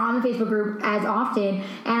usually, like, on the Facebook group as often,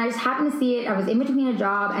 and I just happened to see it. I was in between a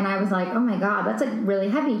job, and I was like, oh, my God, that's, like, really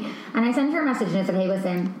heavy. And I sent her a message, and I said, hey,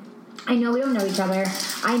 listen, I know we don't know each other.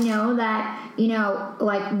 I know that, you know,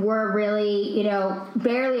 like, we're really, you know,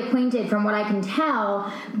 barely acquainted from what I can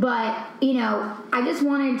tell, but, you know, I just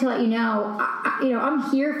wanted to let you know,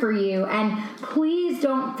 I'm here for you, and please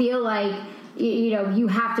don't feel like, you know, you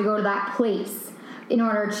have to go to that place in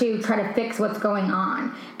order to try to fix what's going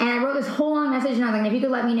on. And I wrote this whole long message, and I was like, if you could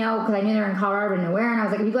let me know, because I knew they were in Colorado, but nowhere, and I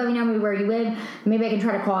was like, if you could let me know maybe where you live, maybe I can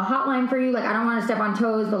try to call a hotline for you. Like, I don't want to step on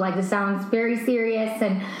toes, but, like, this sounds very serious,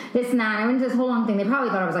 and this and that. And I went into this whole long thing. They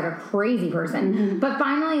probably thought I was, like, a crazy person. Mm-hmm. But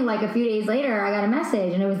finally, like, a few days later, I got a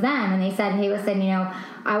message, and it was them, and they said, hey, listen, you know,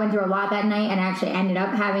 I went through a lot that night, and I actually ended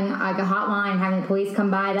up having, like, a hotline, having the police come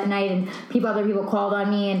by that night, and other people called on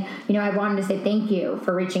me, and, you know, I wanted to say thank you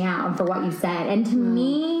for reaching out and for what you said. And to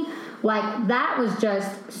me, like, that was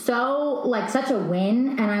just so, like, such a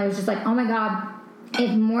win, and I was just like, oh my God,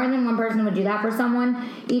 if more than one person would do that for someone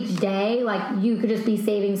each day, like, you could just be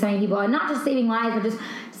saving so many people, and not just saving lives, but just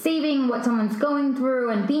saving what someone's going through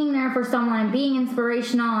and being there for someone and being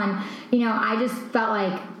inspirational. And, I just felt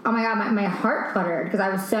like, oh my God, my heart fluttered because I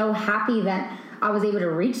was so happy that I was able to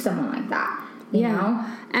reach someone like that. You know?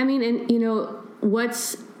 I mean, and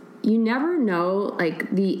you never know,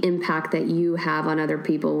 like, the impact that you have on other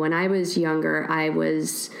people. When I was younger, I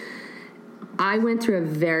went through a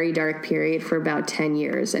very dark period for about 10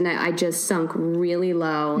 years, and I just sunk really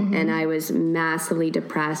low, and I was massively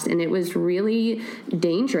depressed, and it was really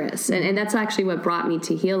dangerous. And that's actually what brought me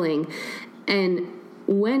to healing. And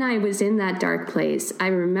when I was in that dark place, I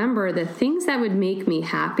remember the things that would make me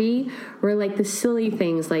happy were like the silly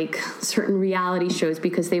things, like certain reality shows,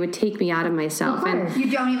 because they would take me out of myself. And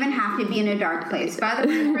you don't even have to be in a dark place, by the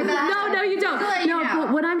way, for that. No, you don't.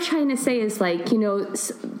 But what I'm trying to say is, like,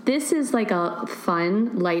 this is like a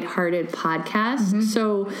fun, lighthearted podcast.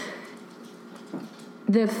 So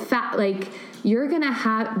the fact, like, you're going to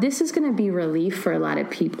have, this is going to be relief for a lot of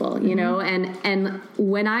people, you know? And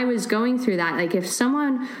when I was going through that, like, if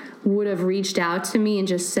someone would have reached out to me and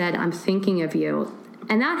just said, I'm thinking of you,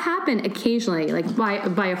 and that happened occasionally, like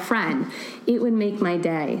by a friend, it would make my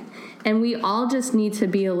day. And we all just need to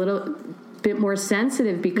be a little bit more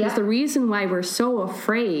sensitive, because the reason why we're so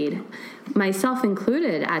afraid, myself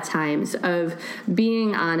included at times, of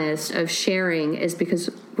being honest, of sharing, is because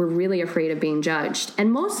we're really afraid of being judged,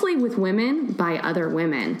 and mostly with women by other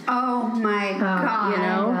women. Oh my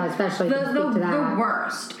God! Especially the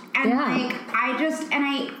worst. And I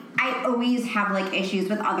always have, like, issues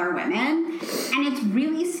with other women, and it's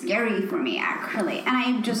really scary for me, actually. And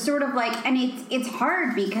I just sort of, like, and it's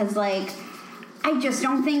hard because, like, I just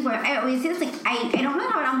don't think, I always say this, like, I don't know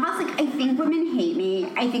how it almost, like, I think women hate me.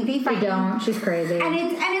 I think they find me. They don't. She's crazy. And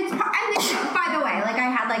it's by the way, like, I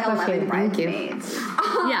had, like, 11 bridesmaids.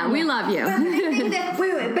 Yeah, we love you. But I think that,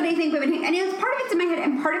 but I think women hate, and it's part of it's in my head,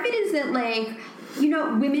 and part of it is that, like,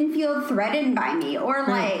 women feel threatened by me, or,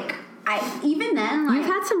 like, even then, like, you've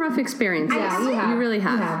had some rough experiences. You really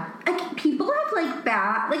have. Like, people have, like,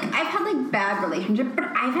 I've had, like, bad relationships, but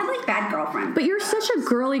I've had, like, bad girlfriends. But you're such a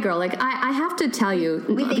girly girl. Like, I have to tell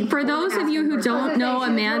you, for those of you who don't know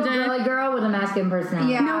Amanda, a girly girl with a masculine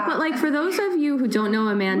personality. Yeah. No, but, like, for those of you who don't know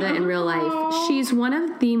Amanda in real life, she is one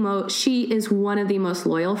of the most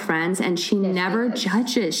loyal friends, and she never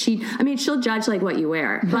judges. She'll judge, like, what you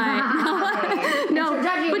wear, but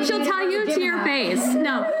but she'll tell you to your face.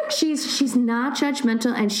 No, she's not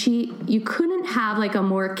judgmental, and you couldn't have, like, a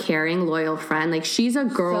more caring, loyal friend. Like, she's a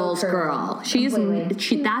girl's girl.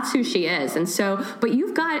 That's who she is. And so, but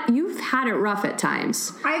you've had it rough at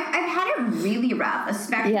times. I've had it really rough,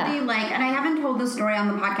 especially like, and I haven't told this story on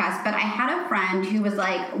the podcast, but I had a friend who was,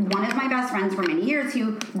 like, one of my best friends for many years,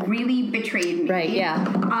 who really betrayed me. Right.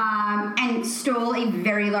 Yeah. And stole a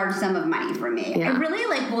very large sum of money from me. Yeah. I really,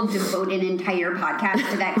 like, will devote an entire podcast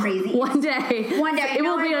to that crazy. One day it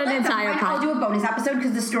will be an entire podcast. I'll do a bonus episode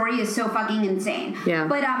because the story is so fucking insane. Yeah.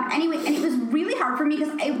 But anyway, and it was really hard for me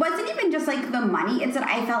because it wasn't even just, like, the money. It's that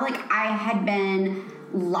I felt like I had been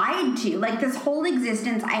lied to. Like, this whole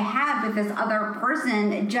existence I had with this other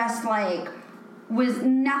person just, like, was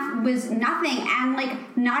nothing. And,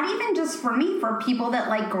 like, not even just for me, for people that,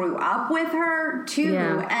 like, grew up with her too.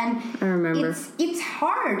 Yeah, and I remember. It's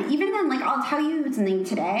hard. Even then, like, I'll tell you something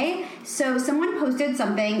today. So someone posted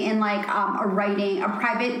something in, like, a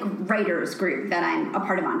private writers group that I'm a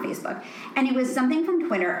part of on Facebook, and it was something from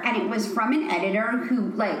Twitter, and it was from an editor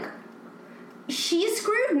who, like, she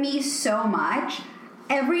screwed me so much.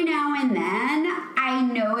 Every now and then, I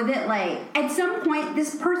know that, like, at some point,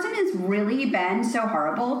 this person has really been so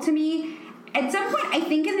horrible to me. At some point, I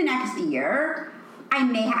think in the next year, I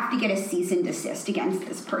may have to get a cease and desist against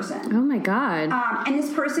this person. Oh my God. And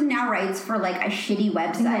this person now writes for, like, a shitty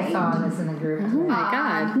website. I saw this in the group. Oh my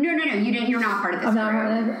God. No, you didn't. You're not part of this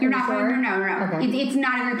group. You're not part of it. No. Okay. It's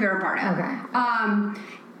not a group you're a part of. Okay.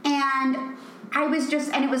 And I was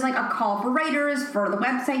just, and it was like a call for writers for the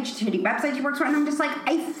website, shitty website she works for, and I'm just like,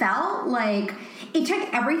 I felt like it took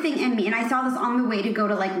everything in me, and I saw this on the way to go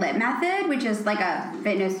to, like, Lit Method, which is, like, a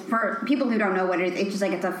fitness, for people who don't know what it is, it's just,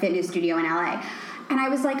 like, it's a fitness studio in LA. And I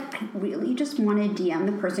was like, I really just want to DM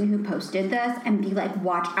the person who posted this and be like,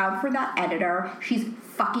 watch out for that editor. She's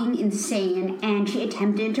fucking insane, and she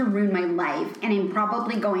attempted to ruin my life, and I'm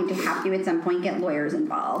probably going to have to at some point get lawyers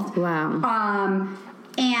involved. Wow.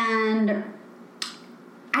 And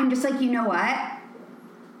I'm just like, you know what?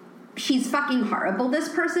 She's fucking horrible, this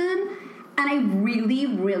person. And I really,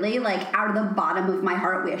 really, like, out of the bottom of my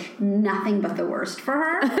heart, wish nothing but the worst for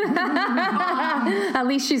her. At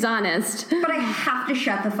least she's honest. But I have to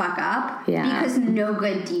shut the fuck up. Yeah. Because no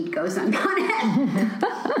good deed goes unpunished.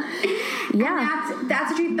 Yeah. And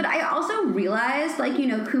that's the truth. But I also realized, like, you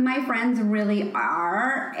know, who my friends really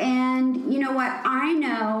are. And you know what? I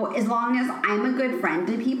know as long as I'm a good friend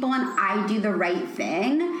to people and I do the right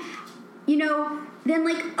thing, you know, then,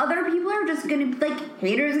 like, other people are just gonna, like,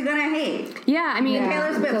 haters are gonna hate. Yeah, I mean,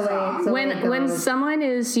 Taylor Swift song. When someone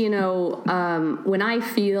is, you know, when I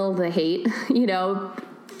feel the hate, you know,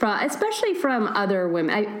 especially from other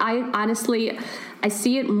women, I honestly, I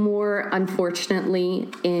see it more, unfortunately,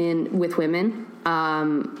 with women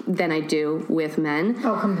than I do with men.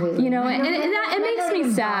 Oh, completely. You know, and it makes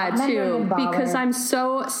me sad too, because I'm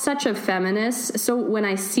such a feminist. So when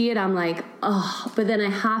I see it, I'm like, oh, but then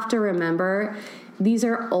I have to remember these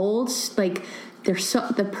are old, like,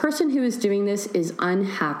 the person who is doing this is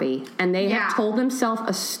unhappy, and they have told themselves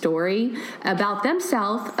a story about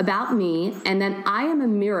themselves, about me, and then I am a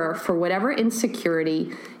mirror for whatever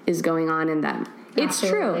insecurity is going on in them. It's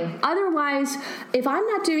Absolutely. true. Otherwise, if I'm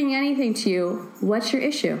not doing anything to you, what's your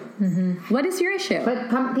issue? Mm-hmm. What is your issue? But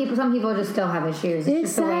some people just still have issues. It's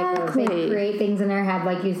just the way it goes. They create things in their head,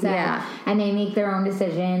 like you said, and they make their own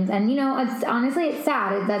decisions. And, you know, it's honestly, it's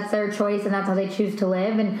sad. That's their choice, and that's how they choose to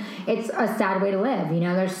live. And it's a sad way to live. You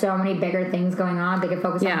know, there's so many bigger things going on they could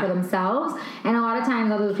focus on for themselves. And a lot of times,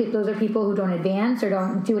 those are people who don't advance or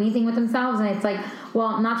don't do anything with themselves. And it's like,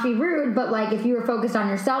 well, not to be rude, but, like, if you were focused on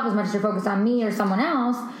yourself as much as you're focused on me or someone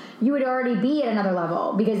else, you would already be at another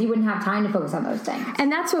level because you wouldn't have time to focus on those things. And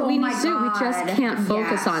that's what we need to do. We just can't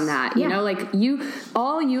focus on that. You know, like,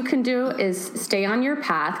 all you can do is stay on your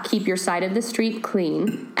path, keep your side of the street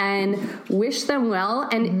clean, and wish them well.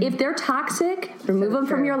 And if they're toxic, remove them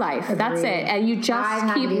from your life. Agreed. That's it. And you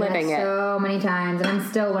just keep living it. So many times, and I'm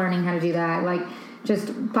still learning how to do that. Like, just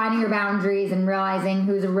finding your boundaries and realizing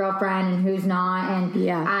who's a real friend and who's not.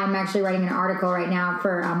 And I'm actually writing an article right now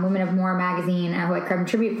for Women of More magazine, who I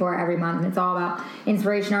contribute for every month. And it's all about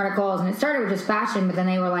inspiration articles. And it started with just fashion, but then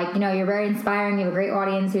they were like, you know, you're very inspiring. You have a great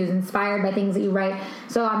audience who's inspired by things that you write.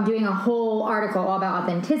 So I'm doing a whole article all about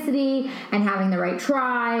authenticity and having the right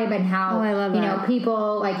tribe and how, you know,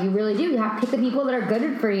 people, like, you really do. You have to pick the people that are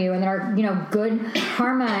good for you and that are, you know, good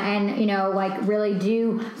karma and, you know, like, really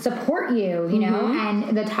do support you, you know.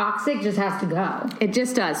 And the toxic just has to go. It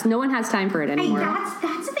just does. No one has time for it anymore.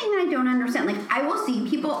 That's the thing that I don't understand. Like, I will see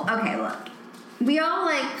people. Okay, look, we all,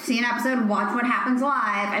 like, see an episode, watch What Happens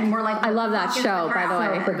Live, and we're like, I love that show, by the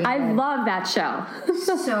way. I love that show.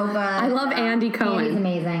 So good. I love Andy Cohen. He's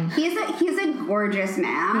amazing. He's a gorgeous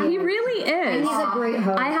man. He really is. And he's a great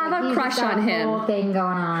host. I have a crush on him. Whole thing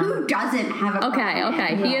going on. Who doesn't have a crush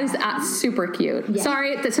on him? He is super cute. Yeah.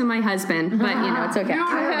 Sorry to my husband, but, you know, it's okay.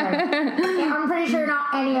 I'm pretty sure not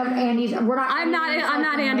any of Andy's. I'm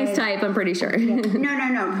not Andy's type. I'm pretty sure.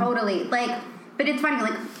 No, totally. Like, but it's funny.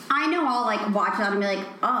 Like, I know I'll, like, watch that and be like,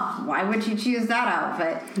 oh, why would you choose that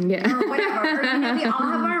outfit? Yeah. Or whatever. Or, you know, we all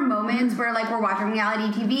have our moments where, like, we're watching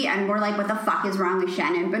reality TV and we're like, what the fuck is wrong with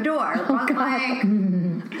Shannon Beador?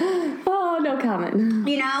 Oh, no comment.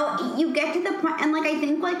 You know, you get to the point, and, like, I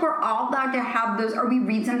think, like, we're all allowed to have those, or we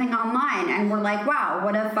read something online and we're like, wow,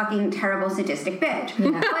 what a fucking terrible sadistic bitch.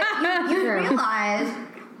 Yeah. But you realize,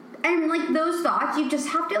 and, like, those thoughts, you just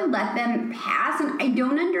have to let them pass. And I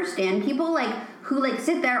don't understand people, like, who, like,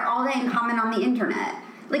 sit there all day and comment on the internet.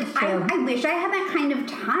 Like, I wish I had that kind of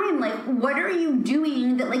time. Like, what are you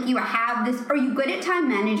doing that, like, you have this? Are you good at time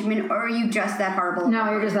management, or are you just that horrible? No,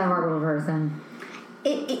 you're just that horrible person.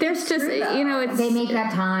 There's just, you know, it's... They make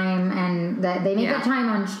that time, and they make that time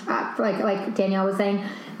on, like Danielle was saying,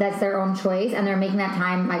 that's their own choice, and they're making that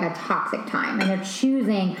time like a toxic time, and they're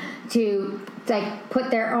choosing to, like, put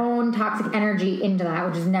their own toxic energy into that,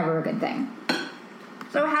 which is never a good thing.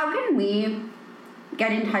 So how can we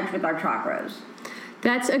get in touch with our chakras?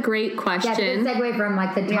 That's a great question. Yeah, good segue from,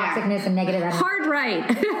 like, the toxicness and negative energy. Hard right.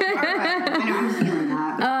 I know, I'm feeling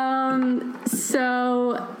that.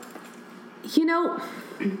 So, you know,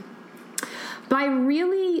 by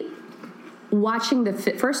really watching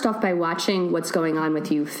first off, by watching what's going on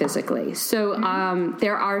with you physically. So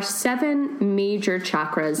there are 7 major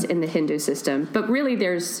chakras in the Hindu system, but really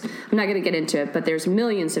I'm not going to get into it, but there's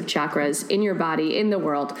millions of chakras in your body, in the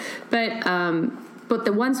world. But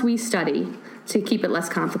the ones we study, to keep it less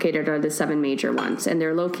complicated, are the 7 major ones, and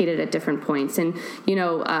they're located at different points. And, you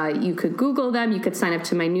know, you could Google them, you could sign up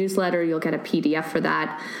to my newsletter, you'll get a PDF for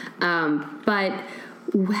that. But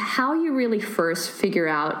how you really first figure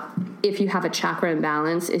out if you have a chakra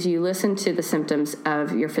imbalance is you listen to the symptoms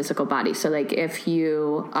of your physical body. So like if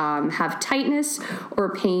you have tightness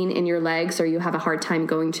or pain in your legs, or you have a hard time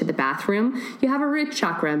going to the bathroom, you have a root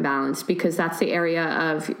chakra imbalance, because that's the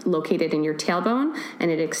area located in your tailbone,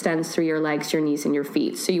 and it extends through your legs, your knees, and your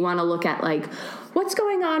feet. So you want to look at like, what's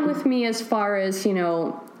going on with me as far as,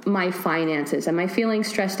 my finances? Am I feeling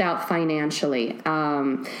stressed out financially?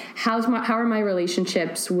 How are my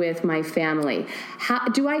relationships with my family?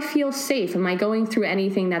 Do I feel safe? Am I going through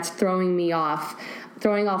anything that's throwing off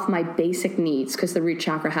my basic needs? Because the root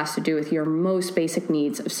chakra has to do with your most basic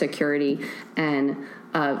needs of security and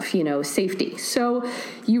of, safety. So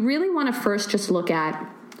you really want to first just look at,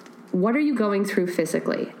 what are you going through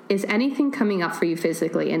physically? Is anything coming up for you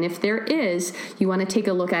physically? And if there is, you want to take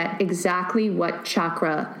a look at exactly what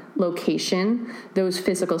chakra location those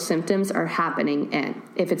physical symptoms are happening in.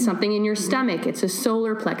 If it's something in your stomach, it's a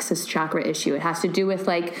solar plexus chakra issue. It has to do with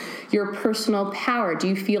like your personal power. Do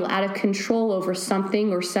you feel out of control over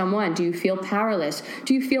something or someone? Do you feel powerless?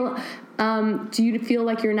 Do you feel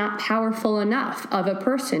like you're not powerful enough of a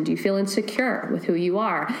person? Do you feel insecure with who you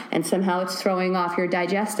are? And somehow it's throwing off your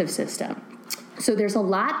digestive system. So there's a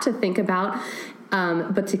lot to think about.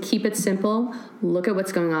 But to keep it simple, look at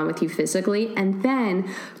what's going on with you physically, and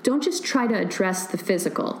then don't just try to address the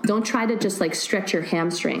physical. Don't try to just like stretch your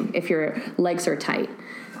hamstring if your legs are tight.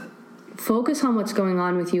 Focus on what's going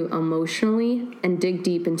on with you emotionally and dig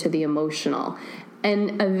deep into the emotional.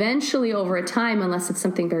 And eventually over a time, unless it's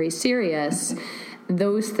something very serious,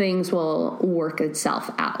 those things will work themselves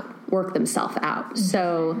out.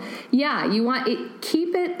 So yeah,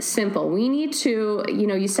 keep it simple. We need to,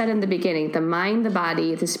 you said in the beginning, the mind, the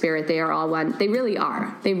body, the spirit, they are all one. They really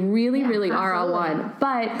are. They really are all one.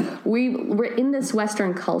 But we're in this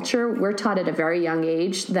Western culture, we're taught at a very young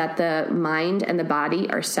age that the mind and the body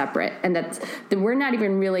are separate, and that we're not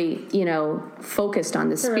even really, focused on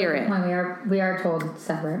the spirit. We are told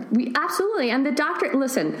separate. Absolutely. And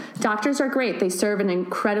doctors are great. They serve an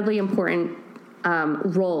incredibly important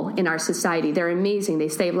role in our society. They're amazing. They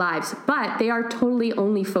save lives, but they are totally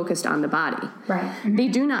only focused on the body. Right. Mm-hmm. They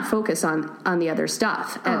do not focus on the other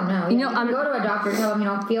stuff. Oh no! You go to a doctor, tell them you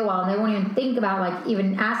don't feel well, and they won't even think about like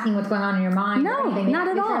even asking what's going on in your mind. No, or not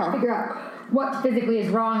at all. Try to figure out what physically is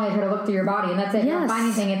wrong. They try to look through your body, and that's it. Yes. You don't find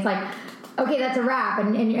anything. It's like, okay, that's a wrap.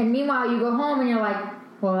 And meanwhile, you go home and you're like,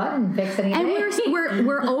 well, that didn't fix anything. And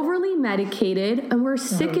we're overly medicated, and we're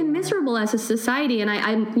sick and miserable as a society. And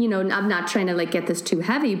I'm not trying to like get this too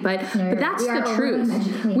heavy, but that's the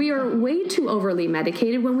truth. We are way too overly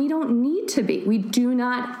medicated when we don't need to be. We do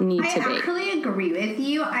not need to be. I actually agree with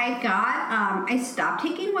you. I stopped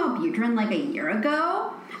taking Wellbutrin like a year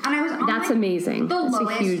ago. And I was on That's amazing. That's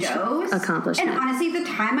a huge dose. accomplishment. And honestly, the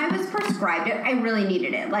time I was prescribed it, I really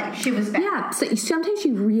needed it. Like, she was bad. Yeah, so sometimes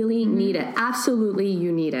you really need it. Absolutely,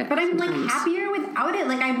 you need it. But I'm sometimes. like happier without it.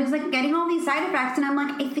 Like, I was like getting all these side effects, and I'm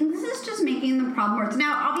like, I think this is just making the problem worse.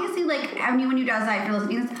 Now, obviously, like anyone who does that, if you're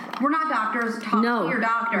listening to this, we're not doctors. Talk to your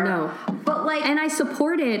doctor. No. But like, and I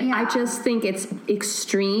support it. Yeah. I just think it's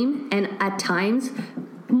extreme, and at times,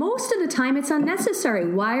 most of the time, it's unnecessary.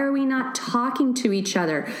 Why are we not talking to each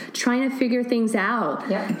other, trying to figure things out?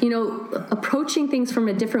 Yep. Approaching things from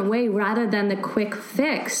a different way rather than the quick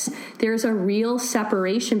fix. There's a real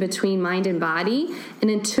separation between mind and body, and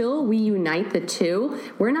until we unite the two,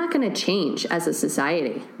 we're not going to change as a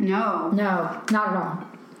society. No, not at all.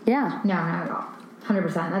 Yeah. No, not at all.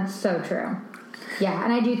 100%. That's so true. Yeah,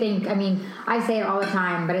 and I do think, I say it all the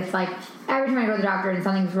time, but it's like every time I go to the doctor and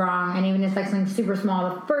something's wrong, and even if it's like something super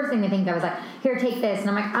small, the first thing they think of is like, here, take this. And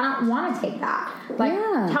I'm like, I don't want to take that. Like,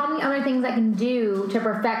 tell me other things I can do to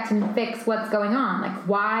perfect and fix what's going on. Like,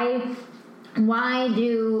 why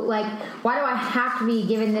do I have to be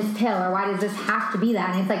given this pill, or why does this have to be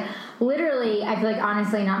that? And it's like, literally, I feel like,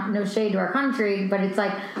 honestly, no shade to our country, but it's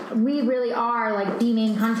like, we really are like the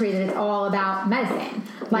main country that is all about medicine.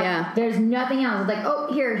 Like, there's nothing else. It's like,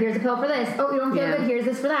 oh, here's a pill for this. Oh, you don't feel good, here's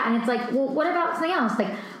this for that. And it's like, well, what about something else?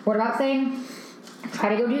 Like, what about saying, try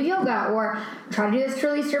to go do yoga, or try to do this to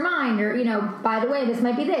release your mind, or, by the way, this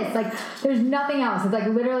might be this. Like, there's nothing else. It's like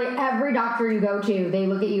literally every doctor you go to, they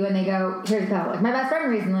look at you and they go, here's a pill. Like, my best friend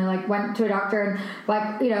recently, went to a doctor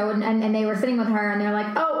and, and they were sitting with her and they're like,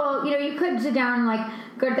 oh, well, you could sit down and,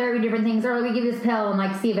 go to therapy, different things, or we give you this pill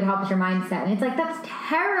and, see if it helps your mindset. And it's like, that's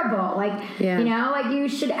terrible. You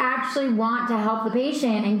should actually want to help the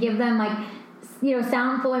patient and give them,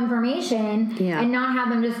 soundful information, and not have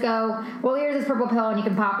them just go, well, here's this purple pill and you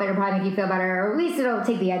can pop it, it'll probably make you feel better, or at least it'll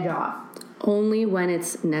take the edge off. only when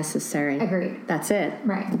it's necessary. Agreed. That's it.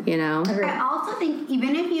 Right. You know? Agreed. I also think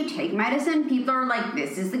even if you take medicine, people are like,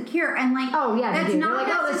 this is the cure. And like, Oh, yeah, that's they do. not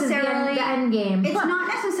They're like, necessarily the end game. It's not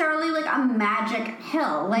necessarily like a magic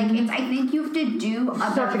pill. Like it's, I think you have to do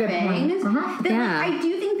Such a other good point. things. Uh-huh. That, Yeah. like, I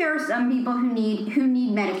do think there are some people who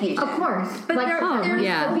need medication. Of course. But Like, there's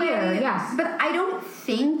yeah. a way, yes. But I don't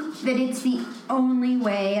think that it's the only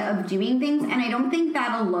way of doing things, and I don't think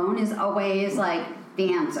that alone is always like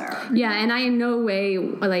the answer. Yeah, and I in no way,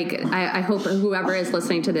 like, I hope whoever is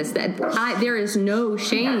listening to this, that there is no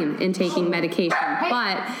shame in taking medication,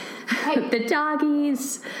 but the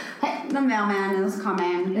doggies. The mailman is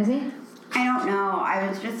coming. Is he? I don't know. I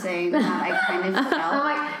was just saying that I kind of felt. I'm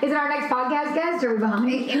like, is it our next podcast guest or are we behind?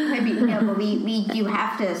 It could be, no, but we do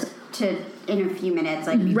have to in a few minutes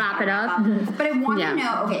like Wrap it up. But I want Yeah. to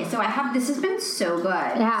know. Okay, so this has been so good.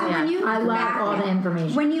 Yeah, so when you I moved love back- all the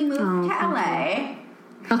information. When you moved to LA,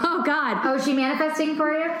 Oh, God. Oh, is she manifesting for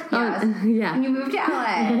you? yes, Yeah. when you moved to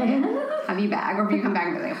LA, have you back or have you come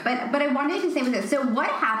back to LA? But I wanted to say with this. So what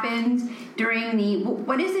happens during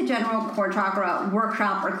what is the general core chakra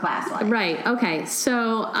workshop or class like? Right. Okay.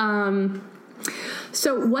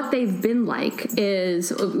 So what they've been like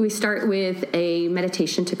is we start with a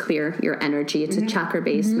meditation to clear your energy. It's a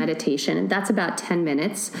chakra-based meditation, and that's about 10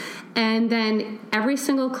 minutes. And then every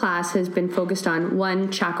single class has been focused on one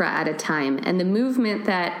chakra at a time. And the movement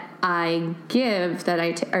that I give, that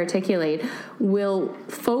I articulate, will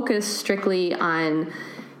focus strictly on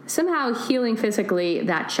somehow healing physically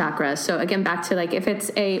that chakra. So again, back to like if it's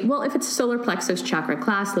a solar plexus chakra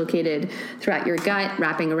class located throughout your gut,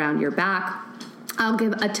 wrapping around your back, I'll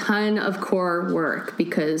give a ton of core work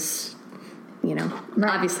because,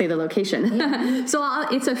 obviously the location. Yeah. So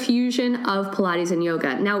it's a fusion of Pilates and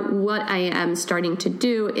yoga. Now, what I am starting to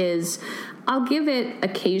do is I'll give it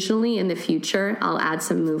occasionally in the future. I'll add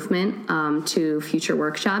some movement to future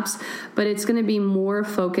workshops, but it's going to be more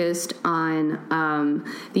focused on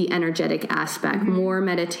the energetic aspect, more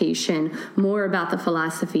meditation, more about the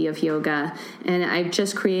philosophy of yoga. And I've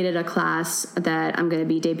just created a class that I'm going to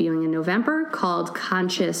be debuting in November called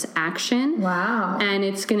Conscious Action. Wow. And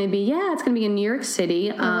it's going to be in New York City.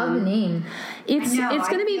 I love the name. It's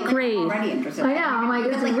going to be great. I'm already interested. I know. I'm like,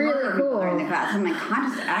 it's really cool. In the class. I'm like,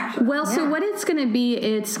 conscious action. Well, so what it's going to be,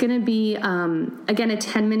 again, a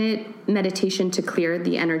 10-minute meditation to clear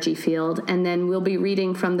the energy field. And then we'll be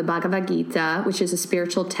reading from the Bhagavad Gita, which is a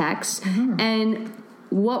spiritual text. Mm-hmm. And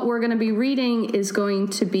what we're going to be reading is going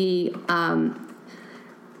to be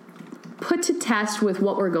put to test with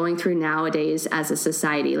what we're going through nowadays as a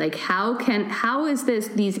society. Like how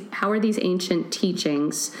are these ancient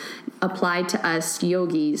teachings applied to us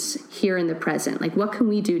yogis here in the present? Like what can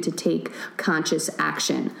we do to take conscious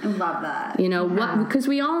action? I love that. Because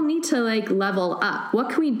we all need to like level up.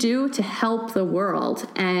 What can we do to help the world?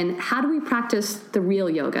 And how do we practice the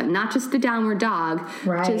real yoga? Not just the downward dog,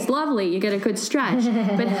 which is lovely. You get a good stretch.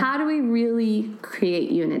 But how do we really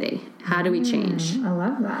create unity? How do we change? I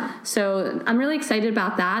love that. So I'm really excited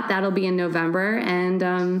about that. That'll be in November. And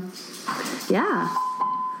yeah.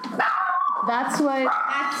 That's my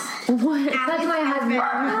husband.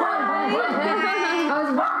 I was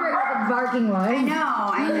wondering what the barking was. I know.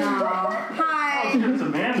 Hi. It's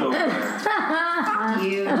Amanda over there. Fuck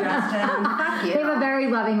you, Justin. Fuck you. They have a very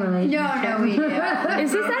loving relationship. No, we do.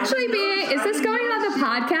 Is this going on the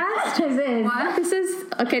podcast? This is.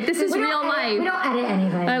 This is real life. We don't edit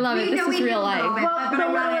anything. I love it. This is real life. Well,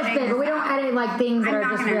 but we don't edit like things that are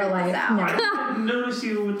just real life. No. I noticed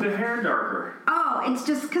you with the hair darker. Oh, it's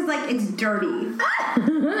just because it's dirty.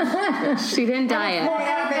 She didn't dye it.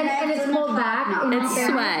 And it's pulled back. It's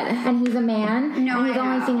sweat. And he's a man. And he's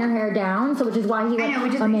only seen your hair down, so which is why he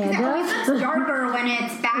looks Amanda. It's darker when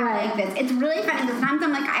it's back like this. It's really funny. Sometimes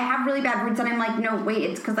I'm like, I have really bad roots, and I'm like, no, wait,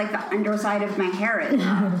 it's because the underside of my hair is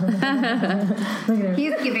up.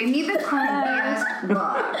 He's giving me the coolest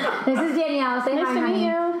look. This is Danielle. Say hi, honey.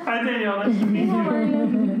 Hi, Danielle. Nice to meet you.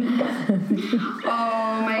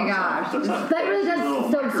 Oh my gosh. That really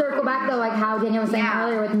does circle back though, like how Danielle was saying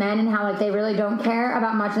earlier with men and how they really don't care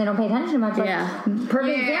about much and they don't pay attention to much.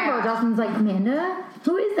 Perfect example. Justin's like, Amanda,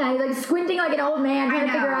 who is that? He's like squinting like an old man trying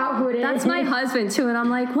to figure out who it is. That's my husband too, and I'm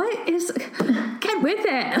like, get with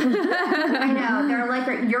it. I know. They're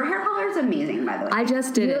like, your hair color is amazing, by the way. I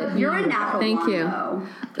just did it. You're a natural Thank blonde, you. though.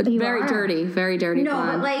 Very dirty No,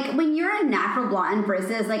 blonde. but when you're a natural blonde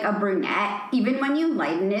versus a brunette, even when you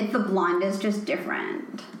lighten it, the blonde is just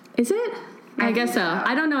different. Is it? I guess so.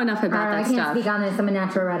 I don't know enough about that I can't stuff. speak on this. I'm a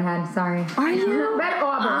natural redhead. Sorry. Are you? Red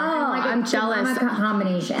auburn. I'm jealous. I'm a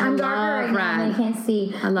combination. I'm darker right now, and you can't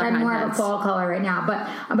see. I love I'm more of a redheads. fall color right now,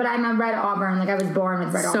 but I'm a red auburn. Like I was born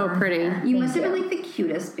with red auburn. So pretty. You must have been like the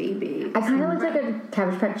cutest baby. I kind of looked like a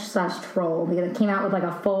Cabbage Patch / troll because it came out with like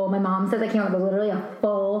a full. My mom says I came out with literally a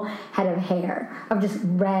full head of hair of just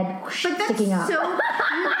red sticking up. So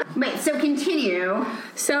wait, so continue.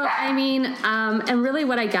 So, I mean, and really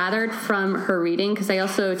what I gathered from her reading, because I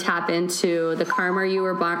also tap into the karma you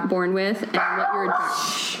were born with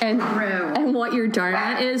and what your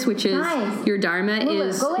dharma is, which is Nice. your dharma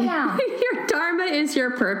is Go lay down. your dharma is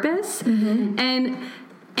your purpose. And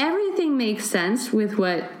everything makes sense with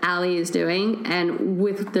what Allie is doing and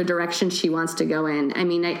with the direction she wants to go in. I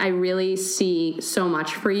mean, I really see so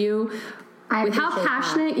much for you. With how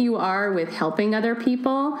passionate you are with helping other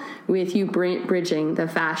people, with you bridging the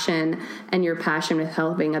fashion and your passion with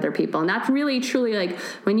helping other people. And that's really, truly like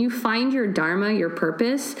when you find your dharma, your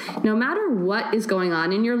purpose, no matter what is going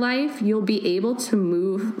on in your life, you'll be able to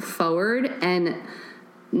move forward and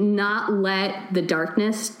not let the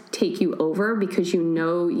darkness take you over because you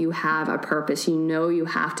know you have a purpose. You know you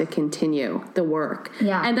have to continue the work.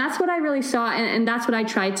 Yeah. And that's what I really saw. And that's what I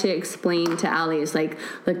tried to explain to Allie is like,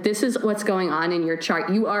 this is what's going on in your chart.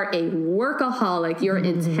 You are a workaholic. You're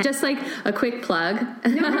just like a quick plug. No.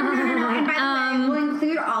 And by the way, we'll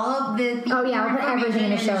include all of the we'll put everything in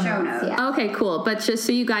the show notes. Yeah. Okay, cool. But just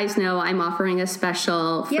so you guys know, I'm offering a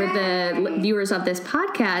special for the viewers of this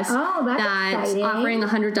podcast. Oh, that's exciting. Offering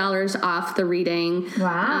 $100 off the reading.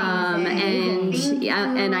 Wow.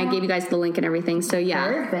 And I gave you guys the link and everything. So yeah,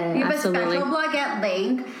 perfect. We have absolutely. a special Bloggette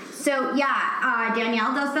link. So yeah,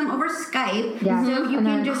 Danielle does them over Skype. Yeah, so you and can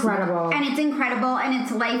they're just incredible. and it's incredible and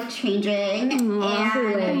it's life changing. And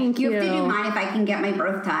Thank you have to you. do mine if I can get my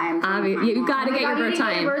birth time. You got to get your birth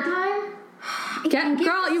time.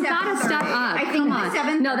 Girl, you gotta step up. I think Come on.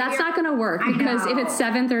 7:30 No, that's not gonna work because if it's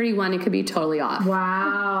 7:31, it could be totally off.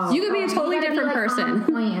 Wow. You could be a totally different person. On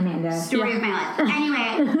point, Amanda. Story of my life.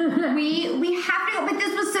 Anyway, we have to go, but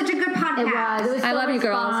this was such a good podcast. It was. I love you,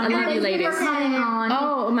 girls. I love you, ladies. For coming on.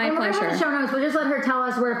 Oh, my and we're pleasure. gonna show notes. We'll just let her tell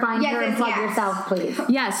us where to find her and plug yourself, please.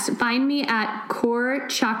 Yes, find me at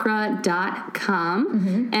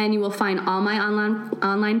corechakra.com and you will find all my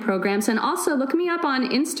online programs. And also look me up on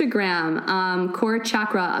Instagram, Core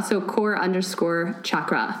Chakra, so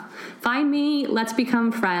core_chakra. Find me, let's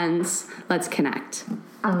become friends, let's connect.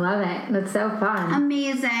 I love it. That's so fun.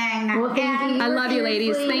 Amazing. Well, thank you. I love you,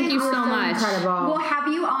 ladies. Thank you so much. Incredible. We'll have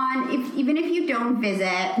you on, even if you don't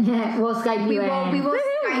visit. We'll Skype you in. We will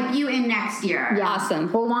Skype you in next year. Yeah.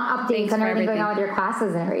 Awesome. We'll want updates Thanks on for everything going everything. on with your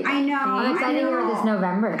classes and everything. I know. I'm excited to hear this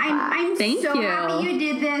November class. I'm Thank so you. happy you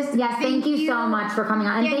did this. Yes, thank you so much for coming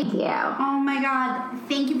on. And thank you. Oh my God.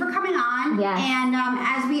 Thank you for coming on. Yes. And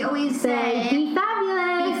as we always say, Be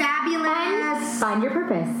fabulous. be fabulous. And find your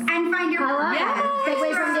purpose. And find your I love purpose. it.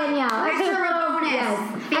 Segue from Danielle. Extra bonus. Yes.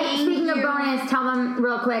 Thank And speaking you. of bonus, tell them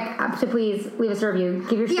real quick to please leave us a review.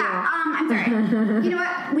 Give your spiel. Yeah, I'm sorry. You know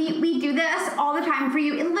what? We do this all the time for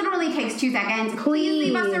you. It literally takes 2 seconds. Please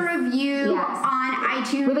leave us a review on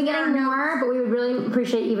iTunes. We've been getting more, but we would really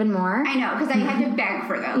appreciate even more. I know, because I had to beg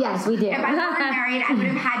for those. Yes, we did. If I weren't married, I would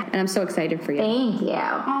have had. And I'm so excited for you. Thank you.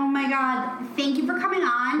 Oh my God. Thank you for coming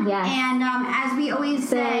on. Yes. And as we always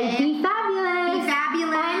say, Be fabulous. be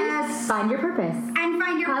fabulous. And find your purpose. And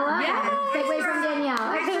find your I love purpose. it. Segue from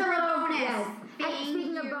Danielle. Extra bonus. Yes. Thank And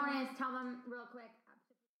speaking of you. bonus, tell them real quick.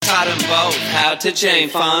 Taught them both how to Jane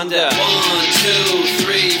Fonda. 1, 2,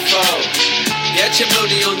 3, 4. Get your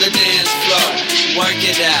booty on the dance floor. Work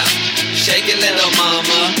it out. Shake it, little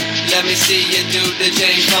mama. Let me see you do the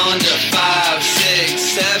Jane Fonda. 5, 6,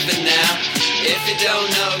 7 now. If you don't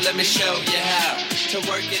know, let me show you how to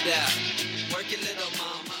work it out.